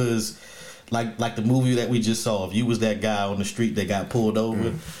you was like the movie that we just saw, if you was that guy on the street that got pulled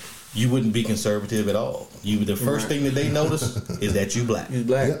over, you wouldn't be conservative at all. The first thing that they notice is that you black. You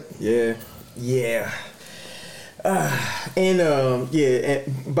black. Yep. Yeah. And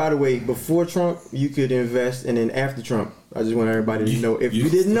by the way, before Trump, you could invest, and then after Trump, I just want everybody to know. If you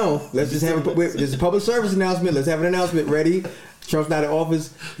didn't know, let's just have there's a public service announcement. Let's have an announcement ready. Trump's not in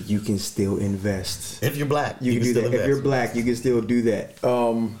office. You can still invest. If you're black, you can do that. If you're black, you can still do that.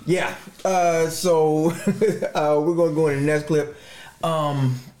 So we're gonna go in the next clip.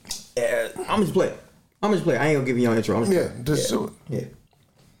 I'm just play. I ain't gonna give you your intro. Do it. Yeah.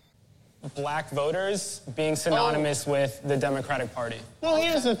 Black voters being synonymous with the Democratic Party. Well,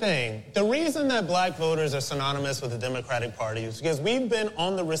 here's the thing. The reason that black voters are synonymous with the Democratic Party is because we've been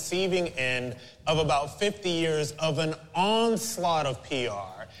on the receiving end of about 50 years of an onslaught of PR.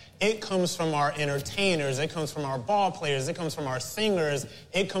 It comes from our entertainers, it comes from our ball players, it comes from our singers,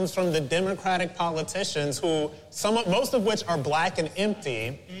 it comes from the Democratic politicians who, most of which are black and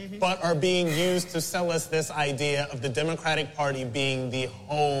empty, but are being used to sell us this idea of the Democratic Party being the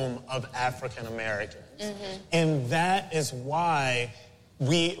home of African Americans. And that is why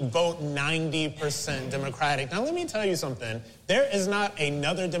we vote 90% Democratic. Now, let me tell you something. There is not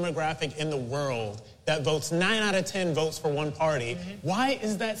another demographic in the world that votes 9 out of 10 votes for one party. Why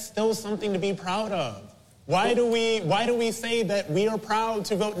is that still something to be proud of? Why do we say that we are proud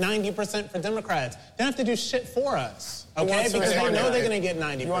to vote 90% for Democrats? They don't have to do shit for us, okay? Because they know they're going to get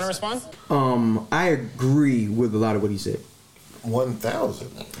 90%. You want to respond? I agree with a lot of what he said.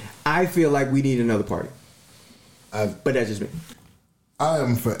 1,000. I feel like we need another party. But that's just me. I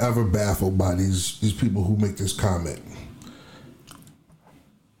am forever baffled by these people who make this comment.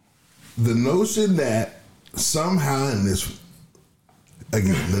 The notion that somehow in this,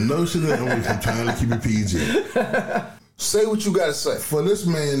 again, the notion that I'm trying to keep it PG. Say what you got to say. For this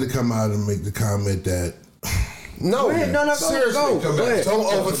man to come out and make the comment that No, seriously, go ahead. Don't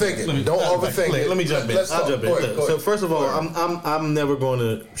overthink it. Don't overthink it. Let me jump in. I'll jump in. Go ahead. So first of all, I'm never going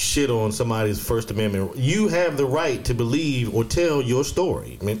to shit on somebody's First Amendment. You have the right to believe or tell your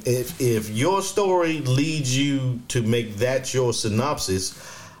story. I mean, if your story leads you to make that your synopsis,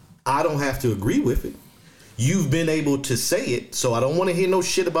 I don't have to agree with it. You've been able to say it, so I don't want to hear no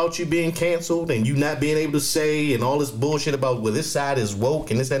shit about you being canceled and you not being able to say and all this bullshit about, well, this side is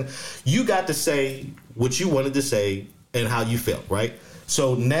woke and this and you got to say what you wanted to say and how you felt, right?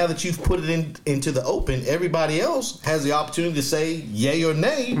 So now that you've put it into the open, everybody else has the opportunity to say yay or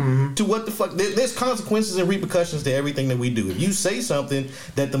nay to what the fuck. There's consequences and repercussions to everything that we do. If you say something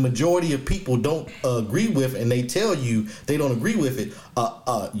that the majority of people don't agree with and they tell you they don't agree with it,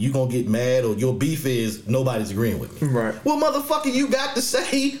 you gonna get mad or your beef is nobody's agreeing with me. Right. Well, motherfucker, you got to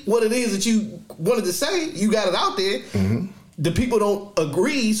say what it is that you wanted to say. You got it out there. The people don't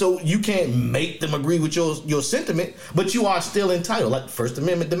agree, so you can't make them agree with your sentiment, but you are still entitled. Like First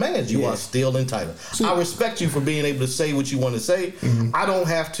Amendment demands, you are still entitled. See, I respect you for being able to say what you want to say. I don't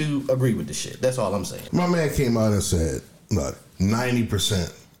have to agree with the shit. That's all I'm saying. My man came out and said, look,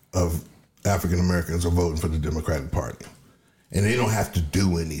 90% of African Americans are voting for the Democratic Party, and they don't have to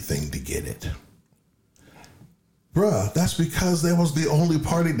do anything to get it. Bruh, that's because that was the only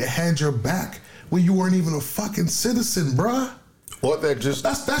party that had your back when you weren't even a fucking citizen, bruh. or that just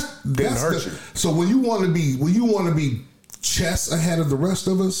didn't hurt you. So when you want to be chess ahead of the rest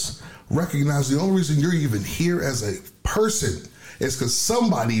of us, recognize the only reason you're even here as a person is because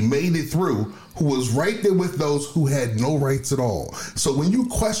somebody made it through who was right there with those who had no rights at all. So when you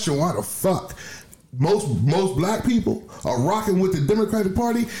question why the fuck most black people are rocking with the Democratic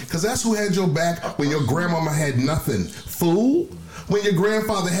Party, because that's who had your back when your grandmama had nothing, fool. When your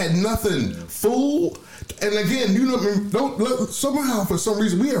grandfather had nothing, fool. And again, somehow for some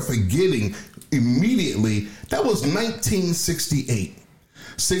reason we are forgetting immediately that was 1968,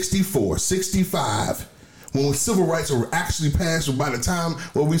 64, 65. When civil rights were actually passed, by the time,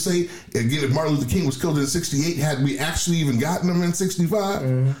 we say, again, if Martin Luther King was killed in 68, had we actually even gotten him in 65?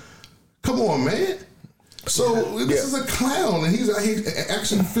 Mm-hmm. Come on, man. So this is a clown, and he's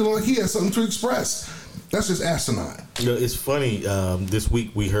actually feeling like he has something to express. That's just asinine. It's funny. This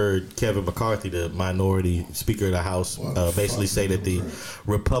week we heard Kevin McCarthy, the minority Speaker of the House, basically say that the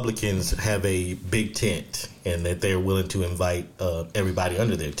Republicans have a big tent and that they're willing to invite everybody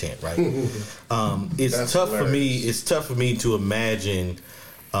under their tent. Right? It's tough for me. It's tough for me to imagine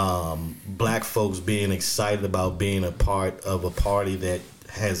black folks being excited about being a part of a party that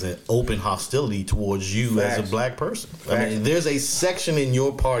has an open hostility towards you as a black person. I mean, there's a section in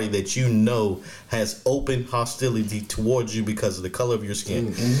your party that you know has open hostility towards you because of the color of your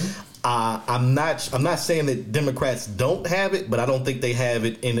skin. Mm-hmm. I'm not saying that Democrats don't have it, but I don't think they have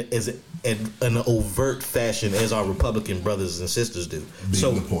it in an overt fashion as our Republican brothers and sisters do.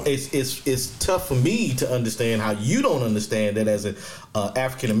 So it's tough for me to understand how you don't understand that as an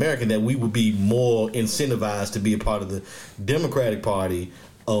African American that we would be more incentivized to be a part of the Democratic Party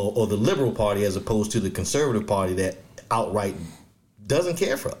or the Liberal Party as opposed to the Conservative Party that outright doesn't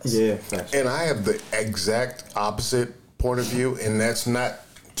care for us. Yeah, and I have the exact opposite point of view, and that's not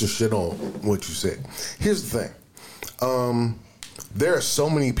to shit on what you said. Here's the thing. There are so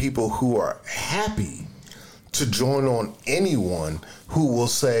many people who are happy to join on anyone who will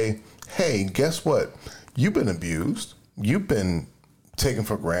say, hey, guess what? You've been abused. You've been taken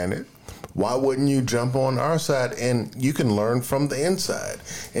for granted. Why wouldn't you jump on our side? And you can learn from the inside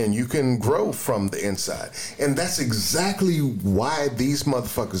and you can grow from the inside. And that's exactly why these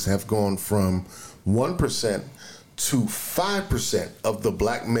motherfuckers have gone from 1% to 5% of the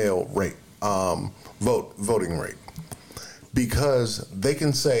black male rate, voting rate. Because they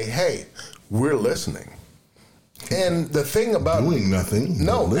can say, hey, we're listening. And the thing about doing nothing.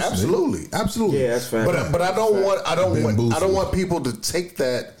 No, absolutely. Yeah, that's fair. But I don't want people to take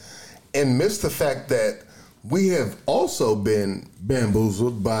that and miss the fact that we have also been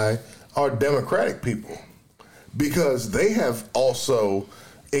bamboozled by our Democratic people, because they have also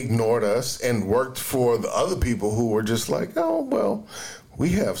ignored us and worked for the other people who were just like, oh, well,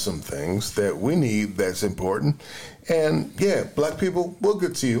 we have some things that we need that's important. And yeah, black people, we'll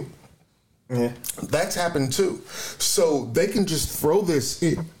get to you. Yeah. That's happened too. So they can just throw this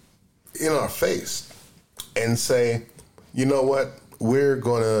in our face and say, you know what, we're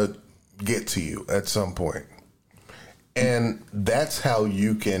going to get to you at some point. And that's how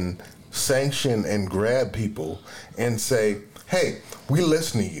you can sanction and grab people and say, hey, we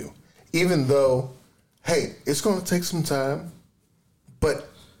listen to you. Even though, hey, it's going to take some time, but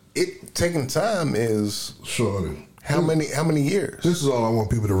taking time is surely. How many years? This is all I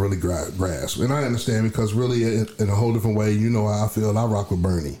want people to really grasp. And I understand, because really in a whole different way, you know how I feel. I rock with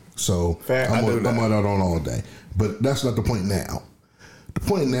Bernie. So I'm on all day. But that's not the point now. The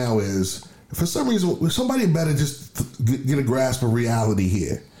point now is, for some reason, somebody better just get a grasp of reality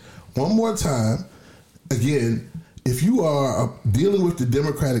here. One more time, again, if you are dealing with the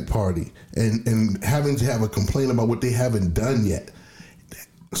Democratic Party and having to have a complaint about what they haven't done yet,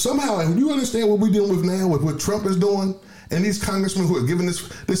 somehow, you understand what we're dealing with now, with what Trump is doing, and these congressmen who are giving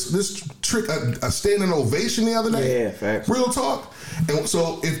this trick a standing ovation the other day. Yeah, facts. Real talk. And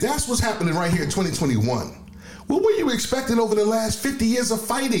so, if that's what's happening right here in 2021, what were you expecting over the last 50 years of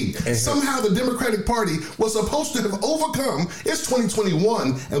fighting? And somehow the Democratic Party was supposed to have overcome. It's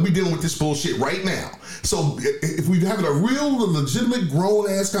 2021, and we're dealing with this bullshit right now. So if we're having a real, legitimate,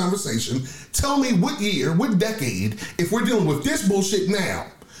 grown-ass conversation, tell me what year, what decade, if we're dealing with this bullshit now,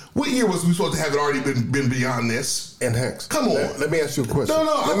 what year was we supposed to have it already been beyond this? And Hex, come on. Let me ask you a question. No,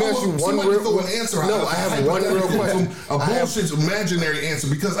 let me ask you one real answer. No, I have one real question. A bullshit imaginary answer,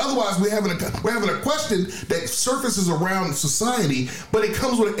 because otherwise we're having a question that surfaces around society, but it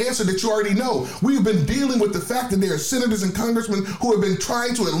comes with an answer that you already know. We've been dealing with the fact that there are senators and congressmen who have been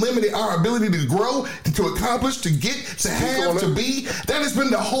trying to eliminate our ability to grow, to accomplish, to get, to have, to be. That has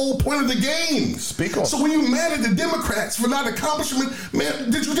been the whole point of the game. Speak on. So when you mad at the Democrats for not accomplishing, man,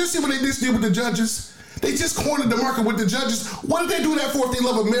 did you just see what they just did with the judges? They just cornered the market with the judges. What did they do that for if they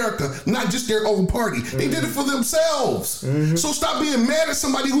love America, not just their own party? They did it for themselves. So stop being mad at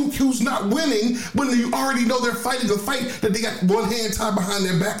somebody who's not winning when you already know they're fighting a fight that they got one hand tied behind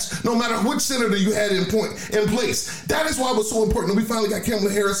their backs, no matter which senator you had in place. That is why it was so important. We finally got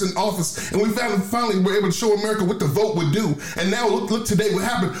Kamala Harris in office, and we finally were able to show America what the vote would do. And now look today what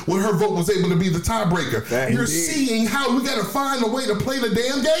happened when her vote was able to be the tiebreaker. You're seeing how we got to find a way to play the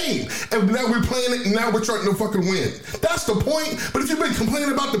damn game. And now we're playing it, and now we're trying to fucking win. That's the point. But if you've been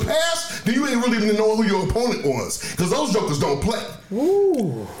complaining about the past, then you ain't really even know who your opponent was. Because those jokers don't play.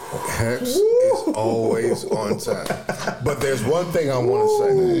 Woo. Hex is always on time. But there's one thing I want to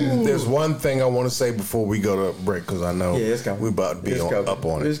say. There's one thing I want to say before we go to break, because I know we're about to be up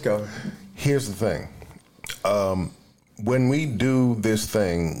on it. Let's go. Here's the thing. When we do this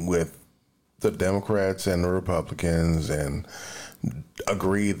thing with the Democrats and the Republicans and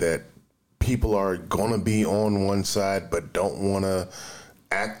agree that people are going to be on one side but don't want to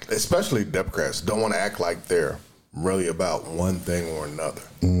act, especially Democrats, don't want to act like they're really about one thing or another.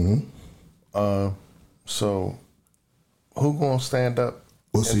 So who going to stand up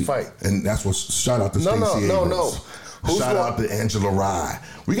and fight? And that's what, shout out to Stacey Abrams. Shout out to Angela Rye.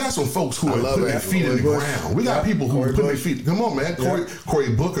 We got some folks who are putting their feet in the ground. We got people who are putting their feet. Come on, man.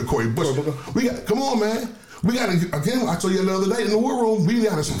 Cory Bush. Come on, man. We got to, again, I told you the other day in the war room, we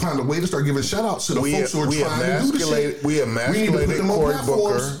got to find a way to start giving shout outs to the folks who are trying to do this shit. We emasculated Cory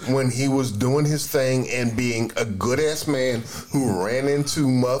Booker when he was doing his thing and being a good ass man who ran into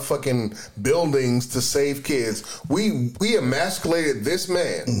motherfucking buildings to save kids. We emasculated this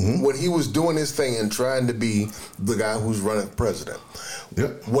man when he was doing his thing and trying to be the guy who's running for president.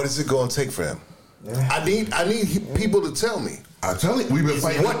 What is it going to take for him? I need people to tell me. I tell you, we've been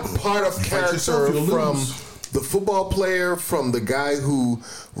fighting. What part of character from the football player, from the guy who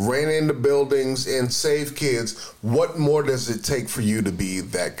ran into buildings and saved kids, what more does it take for you to be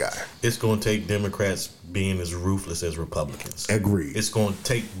that guy? It's going to take Democrats being as ruthless as Republicans. Agreed. It's going to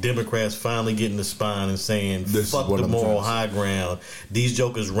take Democrats finally getting the spine and saying, fuck the moral high ground. These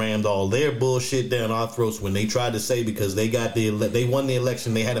jokers rammed all their bullshit down our throats when they tried to say because they won the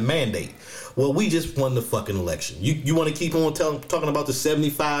election, they had a mandate. Well, we just won the fucking election. You want to keep on talking about the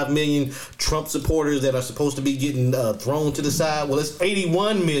 75 million Trump supporters that are supposed to be getting thrown to the side? Well, it's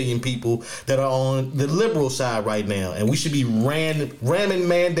 81 million people that are on the liberal side right now, and we should be ramming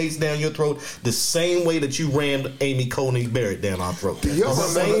mandates down your throat the same way that you rammed Amy Coney Barrett down our throat. The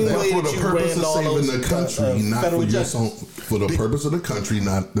same way for the purpose of saving the country, not for the purpose of the country,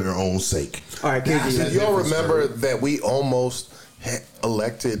 not their own sake. All right, did y'all remember that we almost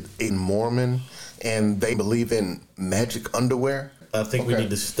elected a Mormon and they believe in magic underwear? I think we need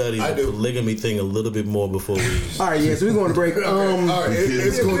to study the polygamy thing a little bit more before we... All right, so we're going to break. We're going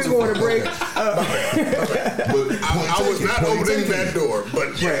to break. I was not opening that door,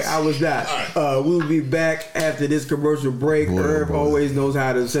 but yes. Right, I was not. Right. We'll be back after this commercial break. Herb always knows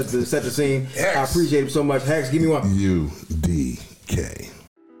how to set the scene. Hex. I appreciate him so much. Hex, give me one. UDK.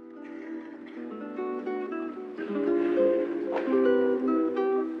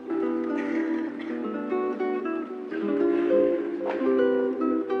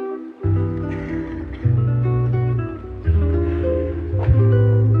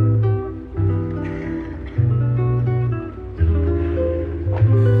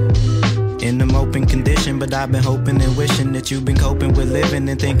 But I've been hoping and wishing that you've been coping with living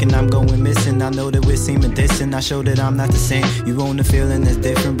and thinking I'm going missing. I know that we're seeming distant. I show that I'm not the same. You own the feeling that's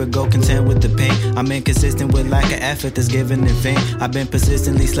different, but go content with the pain. I'm inconsistent with lack of effort that's given in vain. I've been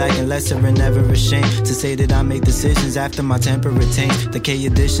persistently slacking lesser and never ashamed to say that I make decisions after my temper retains. The K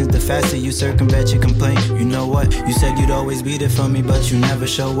additions, the faster you circumvent your complaint. You know what? You said you'd always be there for me, but you never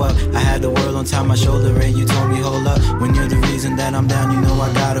show up. I had the world on top of my shoulder and you told me hold up. When you're the reason that I'm down, you know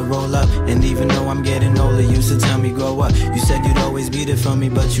I gotta roll up. And even though I'm getting older, you used to tell me grow up. You said you'd always be there for me,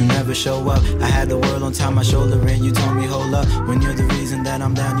 but you never show up. I had the world on top of my shoulder and you told me hold up. When you're the reason that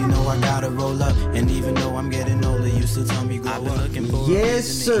I'm down, you know I gotta roll up. And even though I'm getting older, you still tell me grow up. Yes,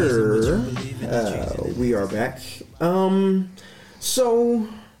 sir. We are back. So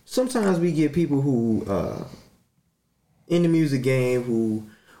sometimes we get people who in the music game who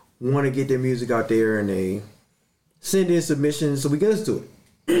want to get their music out there and they send in submissions, so we get us to it.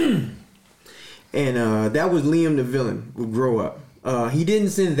 And that was Liam the Villain with Grow Up. He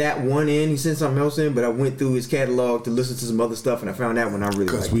didn't send that one in. He sent something else in, but I went through his catalog to listen to some other stuff, and I found that one I really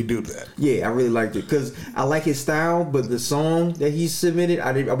liked. Because we do that. Yeah, I really liked it. Because I like his style, but the song that he submitted,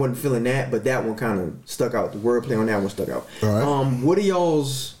 I wasn't feeling that, but that one kind of stuck out. The wordplay on that one stuck out. All right. What are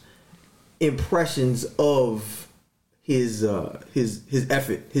y'all's impressions of his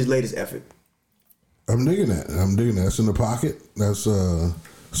effort, his latest effort? I'm digging that. That's in the pocket. That's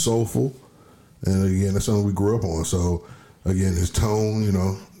soulful, and again, that's something we grew up on. So again, his tone,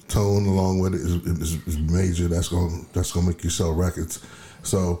 tone along with it is major. That's gonna make you sell records.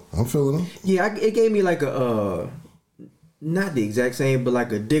 So I'm feeling them. Yeah, it gave me like a not the exact same, but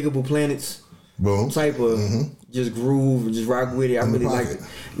like a Diggable Planets type of just groove and just rock with it. I really like it.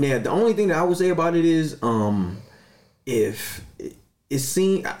 Now, the only thing that I would say about it is, if it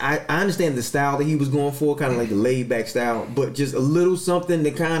seemed, I understand the style that he was going for, kind of like the laid back style, but just a little something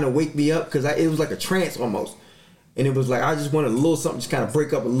to kind of wake me up, because it was like a trance almost. And it was like, I just wanted a little something, just kind of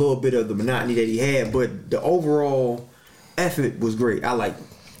break up a little bit of the monotony that he had. But the overall effort was great. I liked it.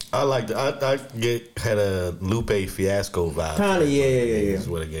 I liked it. I had a Lupe Fiasco vibe. Kind of, yeah. Is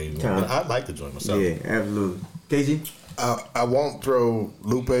what it gave me. But I like the joint myself. Yeah, absolutely. KG? I won't throw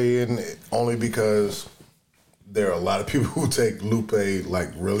Lupe in only because there are a lot of people who take Lupe like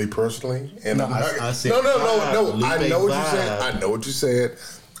really personally. And No, no. I said No. Lupe I know what you vibe. said. I know what you said.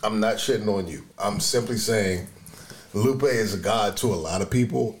 I'm not shitting on you. I'm simply saying Lupe is a god to a lot of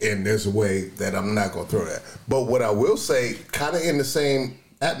people, and there's a way that I'm not going to throw that. But what I will say, kind of in the same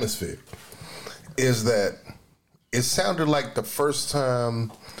atmosphere, is that it sounded like the first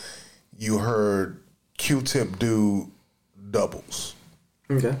time you heard Q-Tip do doubles.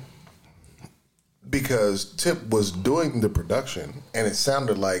 Okay. Because Tip was doing the production, and it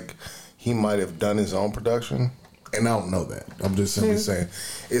sounded like he might have done his own production. And I don't know that. I'm just simply saying.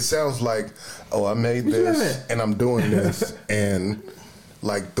 It sounds like, I made this, and I'm doing this. And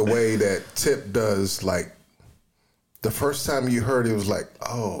like the way that Tip does, like the first time you heard it was like,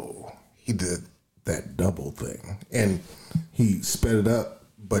 oh, he did that double thing. And he sped it up,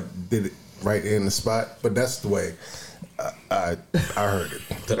 but did it right in the spot. But that's the way I heard it.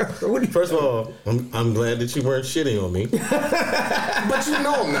 First of all, I'm glad that you weren't shitting on me. But you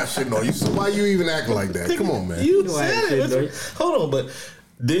know I'm not shitting on you, so why you even acting like that? Come on, man. You said it. Hold on, but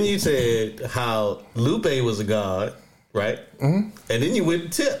then you said how Lupe was a god, right? Mm-hmm. And then you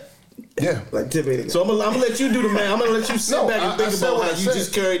went to Tip. Yeah. Like Tip. So I'm gonna let you do the math. I'm gonna let you sit back and think about how you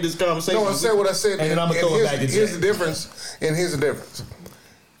just carried this conversation. No, I said what I said. And then I'm gonna throw it back to Jay. Here's the difference.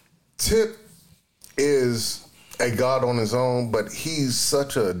 Tip is a god on his own, but he's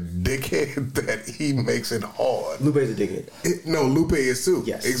such a dickhead that he makes it hard. Lupe's a dickhead. Lupe is too.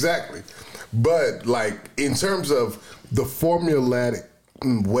 Yes. Exactly. But like in terms of the formulaic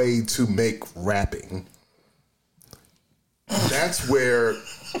way to make rapping, that's where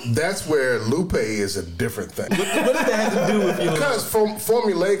Lupe is a different thing. What does that have to do with you? Because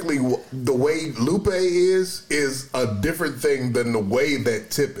formulaically, the way Lupe is a different thing than the way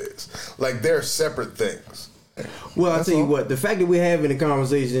that Tip is. Like they're separate things. Well, I'll tell you what, the fact that we're having a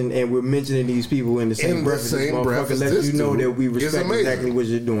conversation and we're mentioning these people in the same breath as this motherfucker lets you know that we respect exactly what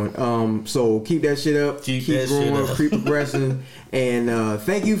you're doing. So keep that shit up. Keep growing, keep progressing. And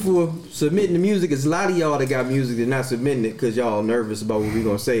thank you for submitting the music. There's a lot of y'all that got music that's not submitting it because y'all nervous about what we're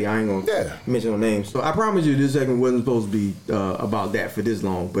going to say. I ain't going to mention no names. So I promise you this segment wasn't supposed to be about that for this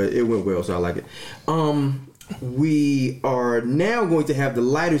long, but it went well, so I like it. We are now going to have the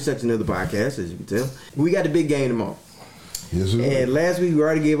lighter section of the podcast, as you can tell. We got the big game tomorrow. Yes, sir. And last week we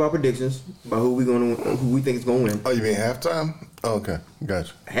already gave our predictions about who we think is going to win. Oh, you mean halftime? Oh, okay,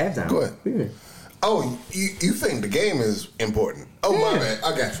 gotcha. Halftime. Go ahead. Yeah. Oh, you think the game is important? Oh, my bad.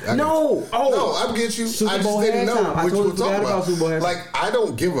 I got you. No, I get you. Super I just Bowl didn't know halftime. what you were talking about Super Bowl halftime. Like, I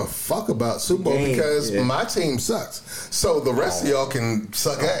don't give a fuck about Super Bowl because my team sucks. So the rest of y'all can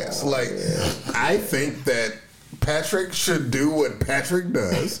suck ass. Like, I think that Patrick should do what Patrick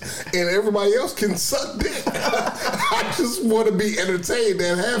does, and everybody else can suck dick. I just want to be entertained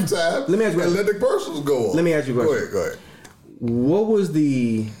at halftime. Let me ask you and let the commercials go on. Let me ask you a question. Go ahead. What was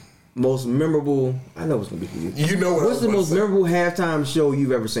the most memorable? I know it's gonna be for you. You know what? What's the most memorable halftime show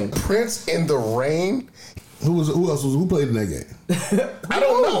you've ever seen? Prince in the Rain. Who played in that game? I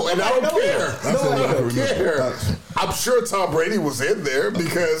don't know, and I don't care. I don't care. I'm sure Tom Brady was in there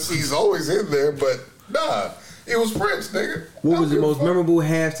because he's always in there, but nah. It was Prince, nigga. What was the most memorable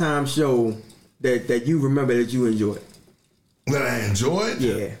halftime show that you remember that you enjoyed? That I enjoyed?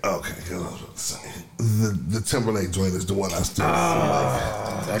 Yeah. Okay. The Timberlake joint is the one I still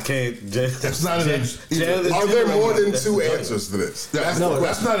I can't. It's not Are there more than two answers to this? That's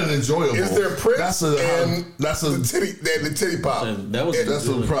not an enjoyable. Is there Prince and the titty pop? That's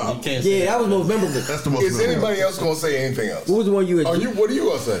the problem. That was most memorable. That's the most. Is anybody else gonna say anything else? What was the one you enjoyed? What are you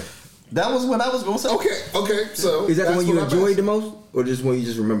gonna say? That was what I was gonna say. Okay. So is that the one you enjoyed the most, or just one you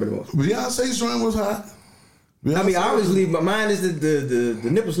just remember the most? Beyonce's joint was hot. I mean, obviously, but mine is the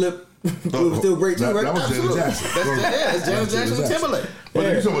nipple slip. It was still great too, right? That was Janet Jackson. That's Janet Jackson with Timberlake.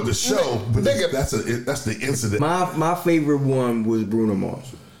 But you talking about the show? But that's the incident. My favorite one was Bruno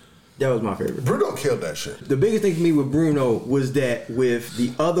Mars. That was my favorite. Bruno killed that shit. The biggest thing for me with Bruno was that with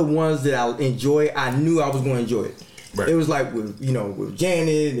the other ones that I enjoy, I knew I was going to enjoy it. Right. It was like with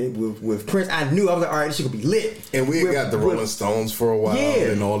Janet and with Prince, I knew I was like, all right, this shit gonna be lit. And we got the Rolling Stones for a while,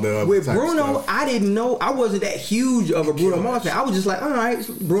 and all the other with type Bruno, stuff. I didn't know. I wasn't that huge of a Bruno Mars fan. I was just like, all right,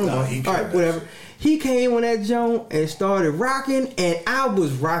 Bruno Mars, all right, whatever. He came on that joint and started rocking, and I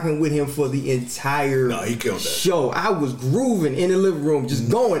was rocking with him for the entire show. I was grooving in the living room, just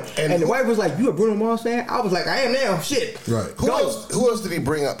going. And the wife was like, "You a Bruno Mars fan?" I was like, "I am now." Shit. Right. Who else did he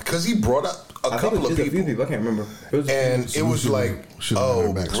bring up? Because he brought up a couple of people. A few people. I can't remember. It was like,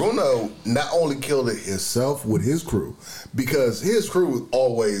 Bruno not only killed it himself with his crew, because his crew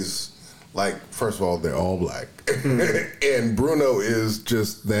always, like, first of all, they're all black, and Bruno is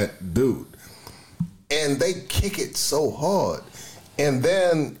just that dude. And they kick it so hard. And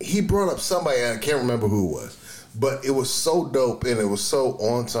then he brought up somebody, and I can't remember who it was, but it was so dope and it was so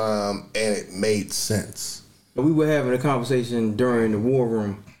on time and it made sense. We were having a conversation during the War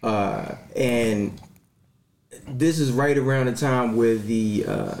Room, and this is right around the time where the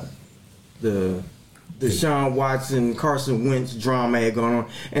Deshaun Watson, Carson Wentz drama had gone on.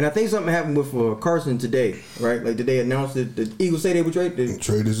 And I think something happened with Carson today, right? Like, did they announce that the Eagles say they would trade? The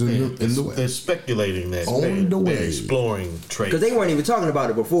trade is in the way. They're speculating that. They're exploring trade. Because they weren't even talking about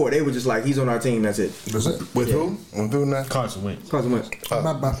it before. They were just like, he's on our team, that's it. That's it. With who? I'm doing that? Carson Wentz.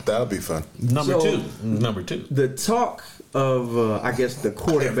 That'll be fun. Number two. The talk of, I guess, the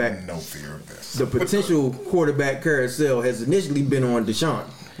quarterback. I have no fear of this. The potential quarterback carousel has initially been on Deshaun.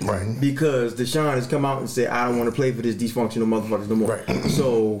 Right. Because Deshaun has come out and said, I don't want to play for this dysfunctional motherfuckers no more. Right.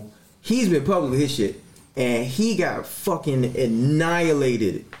 So he's been public with his shit. And he got fucking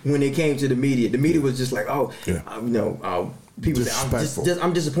annihilated when it came to the media. The media was just like, people say,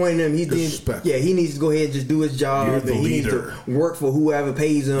 I'm disappointed in him. He needs to go ahead and just do his job. You're the and he leader. needs to work for whoever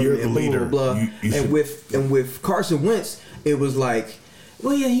pays him. You're and the leader. Blah, blah, blah. And with Carson Wentz, it was like,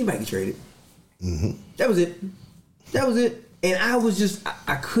 well, yeah, he might get traded. Mm-hmm. That was it. And I was just,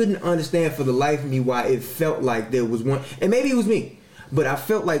 I couldn't understand for the life of me why it felt like there was one, and maybe it was me, but I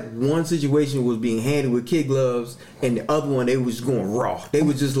felt like one situation was being handled with kid gloves, and the other one, they was going raw. They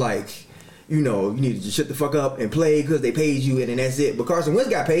was just like, you need to just shut the fuck up and play because they paid you, and then that's it. But Carson Wentz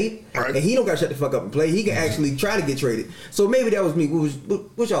got paid, and he don't got to shut the fuck up and play. He can actually try to get traded. So maybe that was me.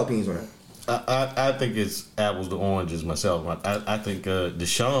 What's y'all opinions on that? I think it's apples to oranges myself. I think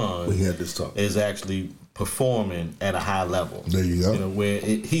Deshaun is actually performing at a high level. There you go. Where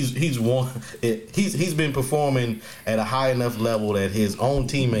he's been performing at a high enough level that his own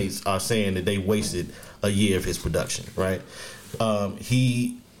teammates are saying that they wasted a year of his production. Right?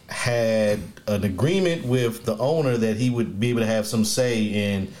 He had an agreement with the owner that he would be able to have some say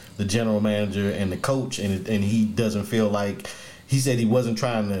in the general manager and the coach, and he doesn't feel like, he said he wasn't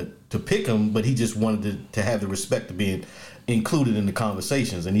trying to pick him, but he just wanted to have the respect of being included in the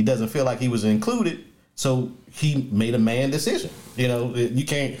conversations, and he doesn't feel like he was included. So he made a man decision. You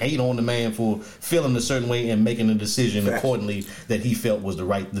can't hate on the man for feeling a certain way and making a decision accordingly that he felt was the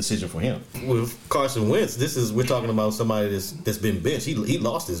right decision for him. With Carson Wentz, we're talking about somebody that's been benched. He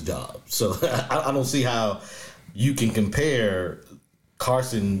lost his job. So I don't see how you can compare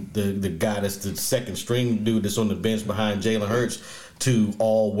Carson, the guy that's the second string dude that's on the bench behind Jalen Hurts, to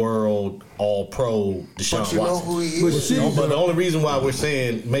all-world, all-pro Deshaun Watson. Know who he is. But the only reason why we're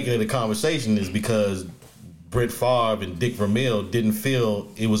saying making it a conversation is because Brett Favre and Dick Vermeil didn't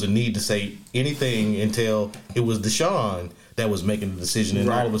feel it was a need to say anything until it was Deshaun that was making the decision, and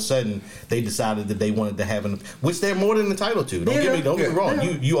all of a sudden they decided that they wanted to have which they're more than entitled to. Don't get me wrong.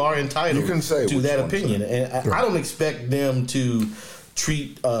 You are entitled to that opinion, and I don't expect them to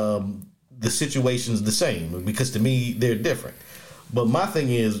treat the situations the same, because to me they're different. But my thing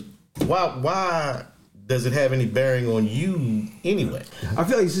is, why does it have any bearing on you anyway? I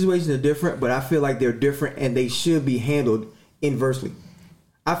feel like the situations are different, but I feel like they're different and they should be handled inversely.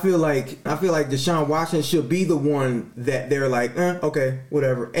 I feel like Deshaun Watson should be the one that they're like, okay,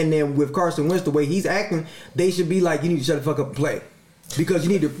 whatever. And then with Carson Wentz, the way he's acting, they should be like, you need to shut the fuck up and play. Because you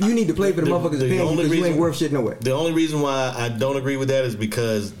need to play for the motherfuckers paying you, because you ain't worth shit nowhere. The only reason why I don't agree with that is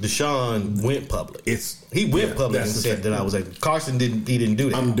because Deshaun went public. He went public and said that I was like, Carson didn't do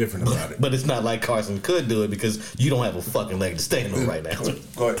that. I'm different about it. But it's not like Carson could do it because you don't have a fucking leg to stand on right now.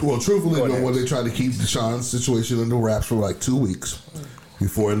 Well, truthfully, when they tried to keep Deshaun's situation under wraps for like 2 weeks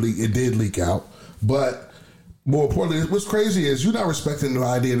before it did leak out. But More importantly, what's crazy is you're not respecting the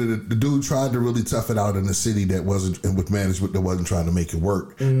idea that the dude tried to really tough it out in a city that wasn't, and with management that wasn't trying to make it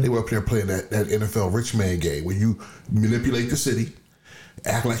work. They were up there playing that NFL rich man game where you manipulate the city,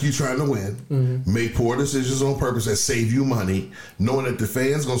 act like you're trying to win, make poor decisions on purpose that save you money, knowing that the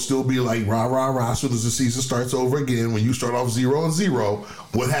fans gonna still be like rah rah rah as soon as the season starts over again. When you start off 0-0,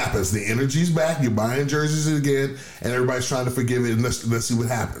 what happens? The energy's back. You're buying jerseys again, and everybody's trying to forgive it. And let's see what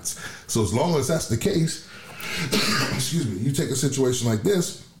happens. So as long as that's the case. Excuse me. You take a situation like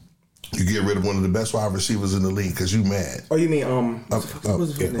this, you get rid of one of the best wide receivers in the league because you mad. Oh, you mean I'm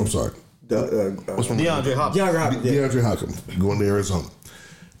sorry. DeAndre Hopkins. DeAndre Hopkins going to Arizona.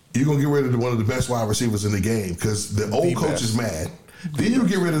 You're gonna get rid of one of the best wide receivers in the game because the old coach is mad. Then you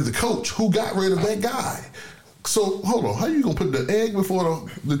get rid of the coach who got rid of that guy. So hold on, how you gonna put the egg before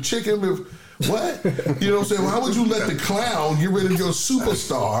the chicken? What? You know what I'm saying? Well, how would you let the clown get rid of your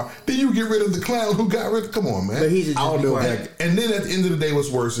superstar? Then you get rid of the clown who got rid of... Come on, man. But he's I'll do that. And then at the end of the day,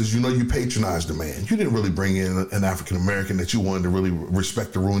 what's worse is, you patronized the man. You didn't really bring in an African-American that you wanted to really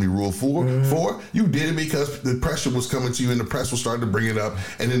respect the Rooney Rule for. You did it because the pressure was coming to you and the press was starting to bring it up.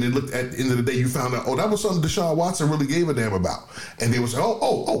 And then at the end of the day, you found out, that was something Deshaun Watson really gave a damn about. And they was,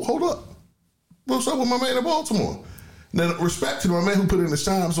 hold up. What's up with my man in Baltimore? Now, respect to my man who put in his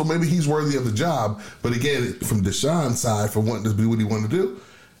time, so maybe he's worthy of the job. But again, from Deshaun's side, for wanting to do what he wanted to do,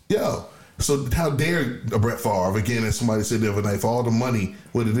 so how dare a Brett Favre, again, as somebody said the other night, for all the money,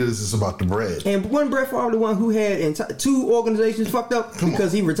 what it is about the bread. And wasn't Brett Favre the one who had two organizations fucked up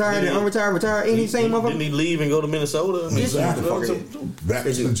because he retired and retired, and he's saying motherfucker? Didn't he leave and go to Minnesota?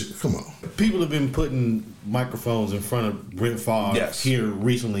 Come on. People have been putting microphones in front of Brett Favre here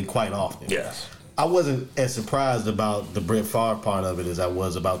recently quite often. Yes. I wasn't as surprised about the Brett Favre part of it as I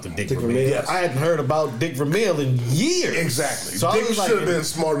was about the Dick Vermeil. Yes. I hadn't heard about Dick Vermeil in years. Exactly. So Dick should have been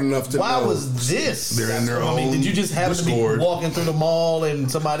smart enough to know. Why was this? They're in their own did you just happen Discord. to be walking through the mall and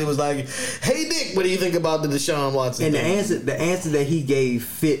somebody was like, "Hey Dick, what do you think about the Deshaun Watson?" And thing? the answer that he gave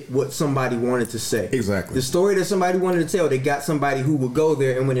fit what somebody wanted to say. Exactly. The story that somebody wanted to tell, they got somebody who would go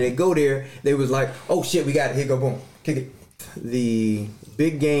there, and when they go there, they was like, "Oh shit, we got it. Here go, boom, kick it." The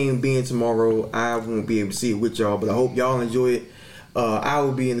big game being tomorrow, I won't be able to see it with y'all, but I hope y'all enjoy it. I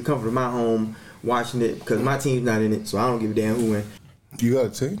will be in the comfort of my home watching it because my team's not in it, so I don't give a damn who win. You got a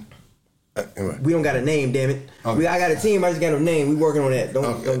team? Anyway. We don't got a name, damn it. Okay. I got a team. I just got no name. We working on that.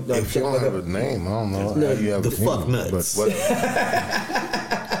 Don't if you don't have a name, I don't know how you have the a team. fuck nuts. But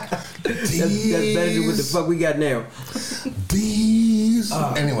that's better than what the fuck we got now.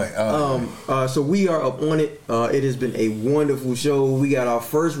 Anyway, so we are up on it. It has been a wonderful show. We got our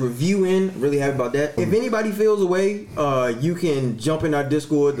first review in. Really happy about that. If anybody feels away, you can jump in our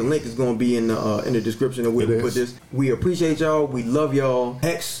Discord. The link is going to be in the description of where we put this. We appreciate y'all. We love y'all.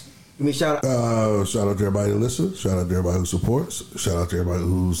 Hex, give me a shout out. Shout out to everybody that listens. Shout out to everybody who supports. Shout out to everybody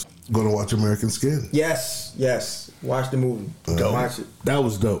who's going to watch American Skin. Yes. Watch the movie. Watch it. That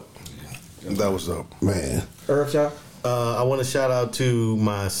was dope. Man. Earth shot. I want to shout out to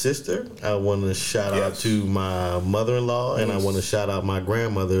my sister. I want to shout out to my mother-in-law, and I want to shout out my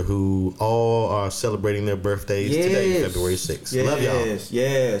grandmother, who all are celebrating their birthdays today, February 6th. Love y'all.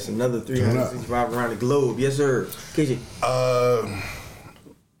 Yes. Another 365 around the globe. Yes, sir. KJ.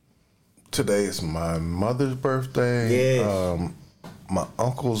 Today is my mother's birthday. Yes. My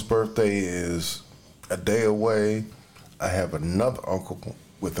uncle's birthday is a day away. I have another uncle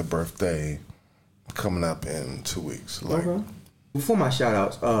with a birthday coming up in 2 weeks. Okay. Before my shout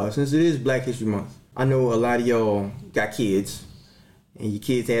outs, since it is Black History Month, I know a lot of y'all got kids, and your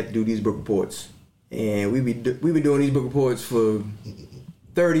kids have to do these book reports. And we've been doing these book reports for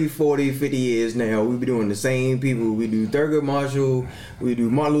 30, 40, 50 years now. We've been doing the same people. We do Thurgood Marshall, we do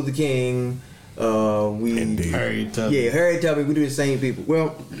Martin Luther King, Harriet Tubman. Yeah, Harriet Tubman. We do the same people.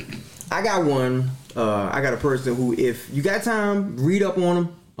 Well, I got one. I got a person who, if you got time, read up on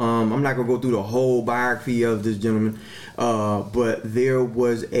him. I'm not gonna go through the whole biography of this gentleman, but there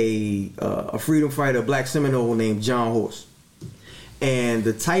was a freedom fighter, a black Seminole named John Horse, and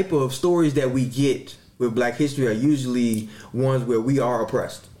the type of stories that we get with Black history are usually ones where we are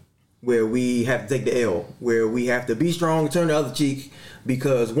oppressed, where we have to take the L, where we have to be strong, turn the other cheek,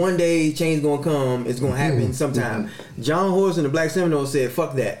 because one day change gonna come. It's gonna happen sometime. John Horse and the Black Seminole said,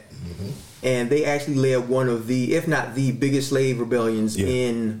 "Fuck that." And they actually led one of the, if not the biggest slave rebellions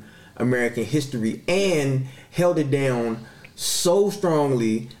in American history, and held it down so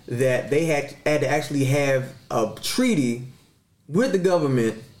strongly that they had to actually have a treaty with the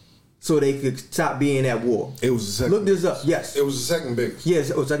government so they could stop being at war. It was the second. Look this up. Yes. It was the second biggest. Yes.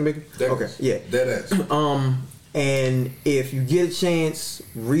 Oh, second biggest. Okay. Yeah. Dead ass. And if you get a chance,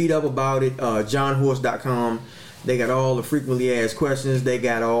 read up about it. JohnHorse.com. They got all the frequently asked questions. They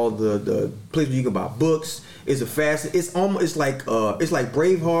got all the places you can buy books. It's a fast. It's like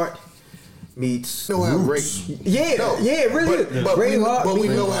Braveheart meets. You know how great. Yeah, it really is. But Braveheart. we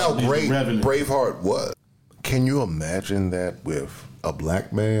know how great Braveheart was. Can you imagine that with a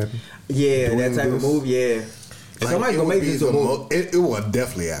black man? Yeah, that type of movie. Yeah. Somebody's gonna make this a movie. It will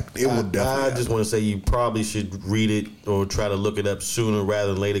definitely happen. It will definitely happen. I just want to say you probably should read it or try to look it up sooner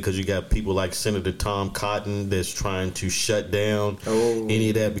rather than later, because you got people like Senator Tom Cotton that's trying to shut down any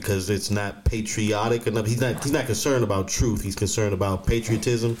of that because it's not patriotic enough. He's not concerned about truth. He's concerned about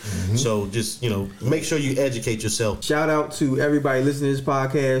patriotism. Mm-hmm. So just make sure you educate yourself. Shout out to everybody listening to this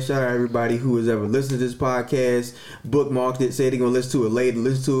podcast. Shout out to everybody who has ever listened to this podcast, bookmarked it, said they're gonna listen to it later,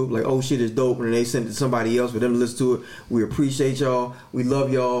 listen to it like, oh shit, it's dope, and they sent it to somebody else for them to listen to it. We appreciate y'all. We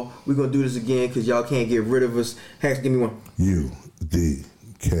love y'all. We're gonna do this again because y'all can't get rid of us. Hex, give me one.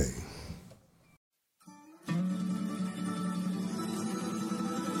 UDK.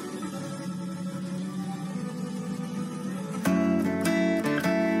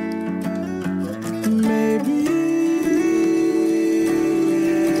 Maybe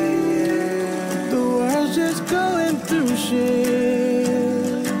the world's just going through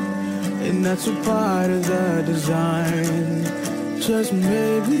shit, and that's a part of the design. Just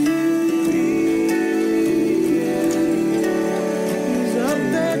maybe he's up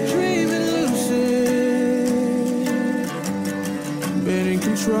there dreaming lucid, been in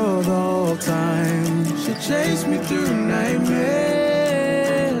control the whole time. She chased me through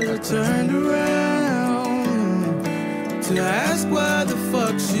nightmares. I turned around to ask why the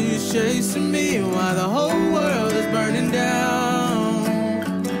fuck she's chasing me, and why the whole world is burning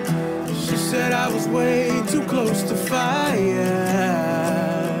down. She said I was way too close to fire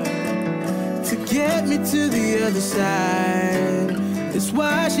to get me to the other side. That's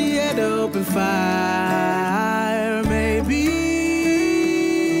why she had to open fire. Maybe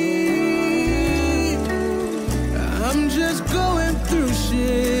I'm just going through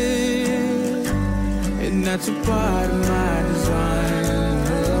shit, and that's a part of my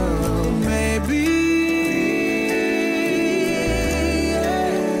design. Maybe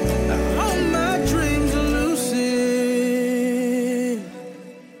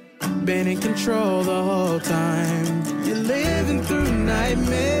been in control the whole time. You're living through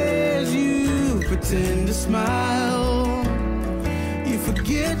nightmares. You pretend to smile. You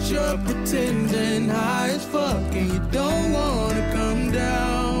forget you're pretending high as fuck, and you don't wanna come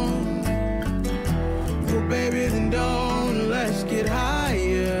down. Well, baby, then don't. Let's get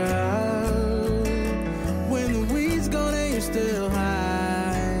higher. When the weed's gone and you're still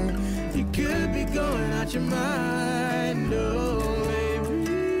high, you could be going out your mind. Oh.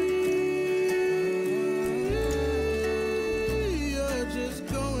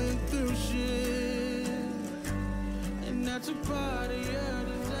 That's a part of you.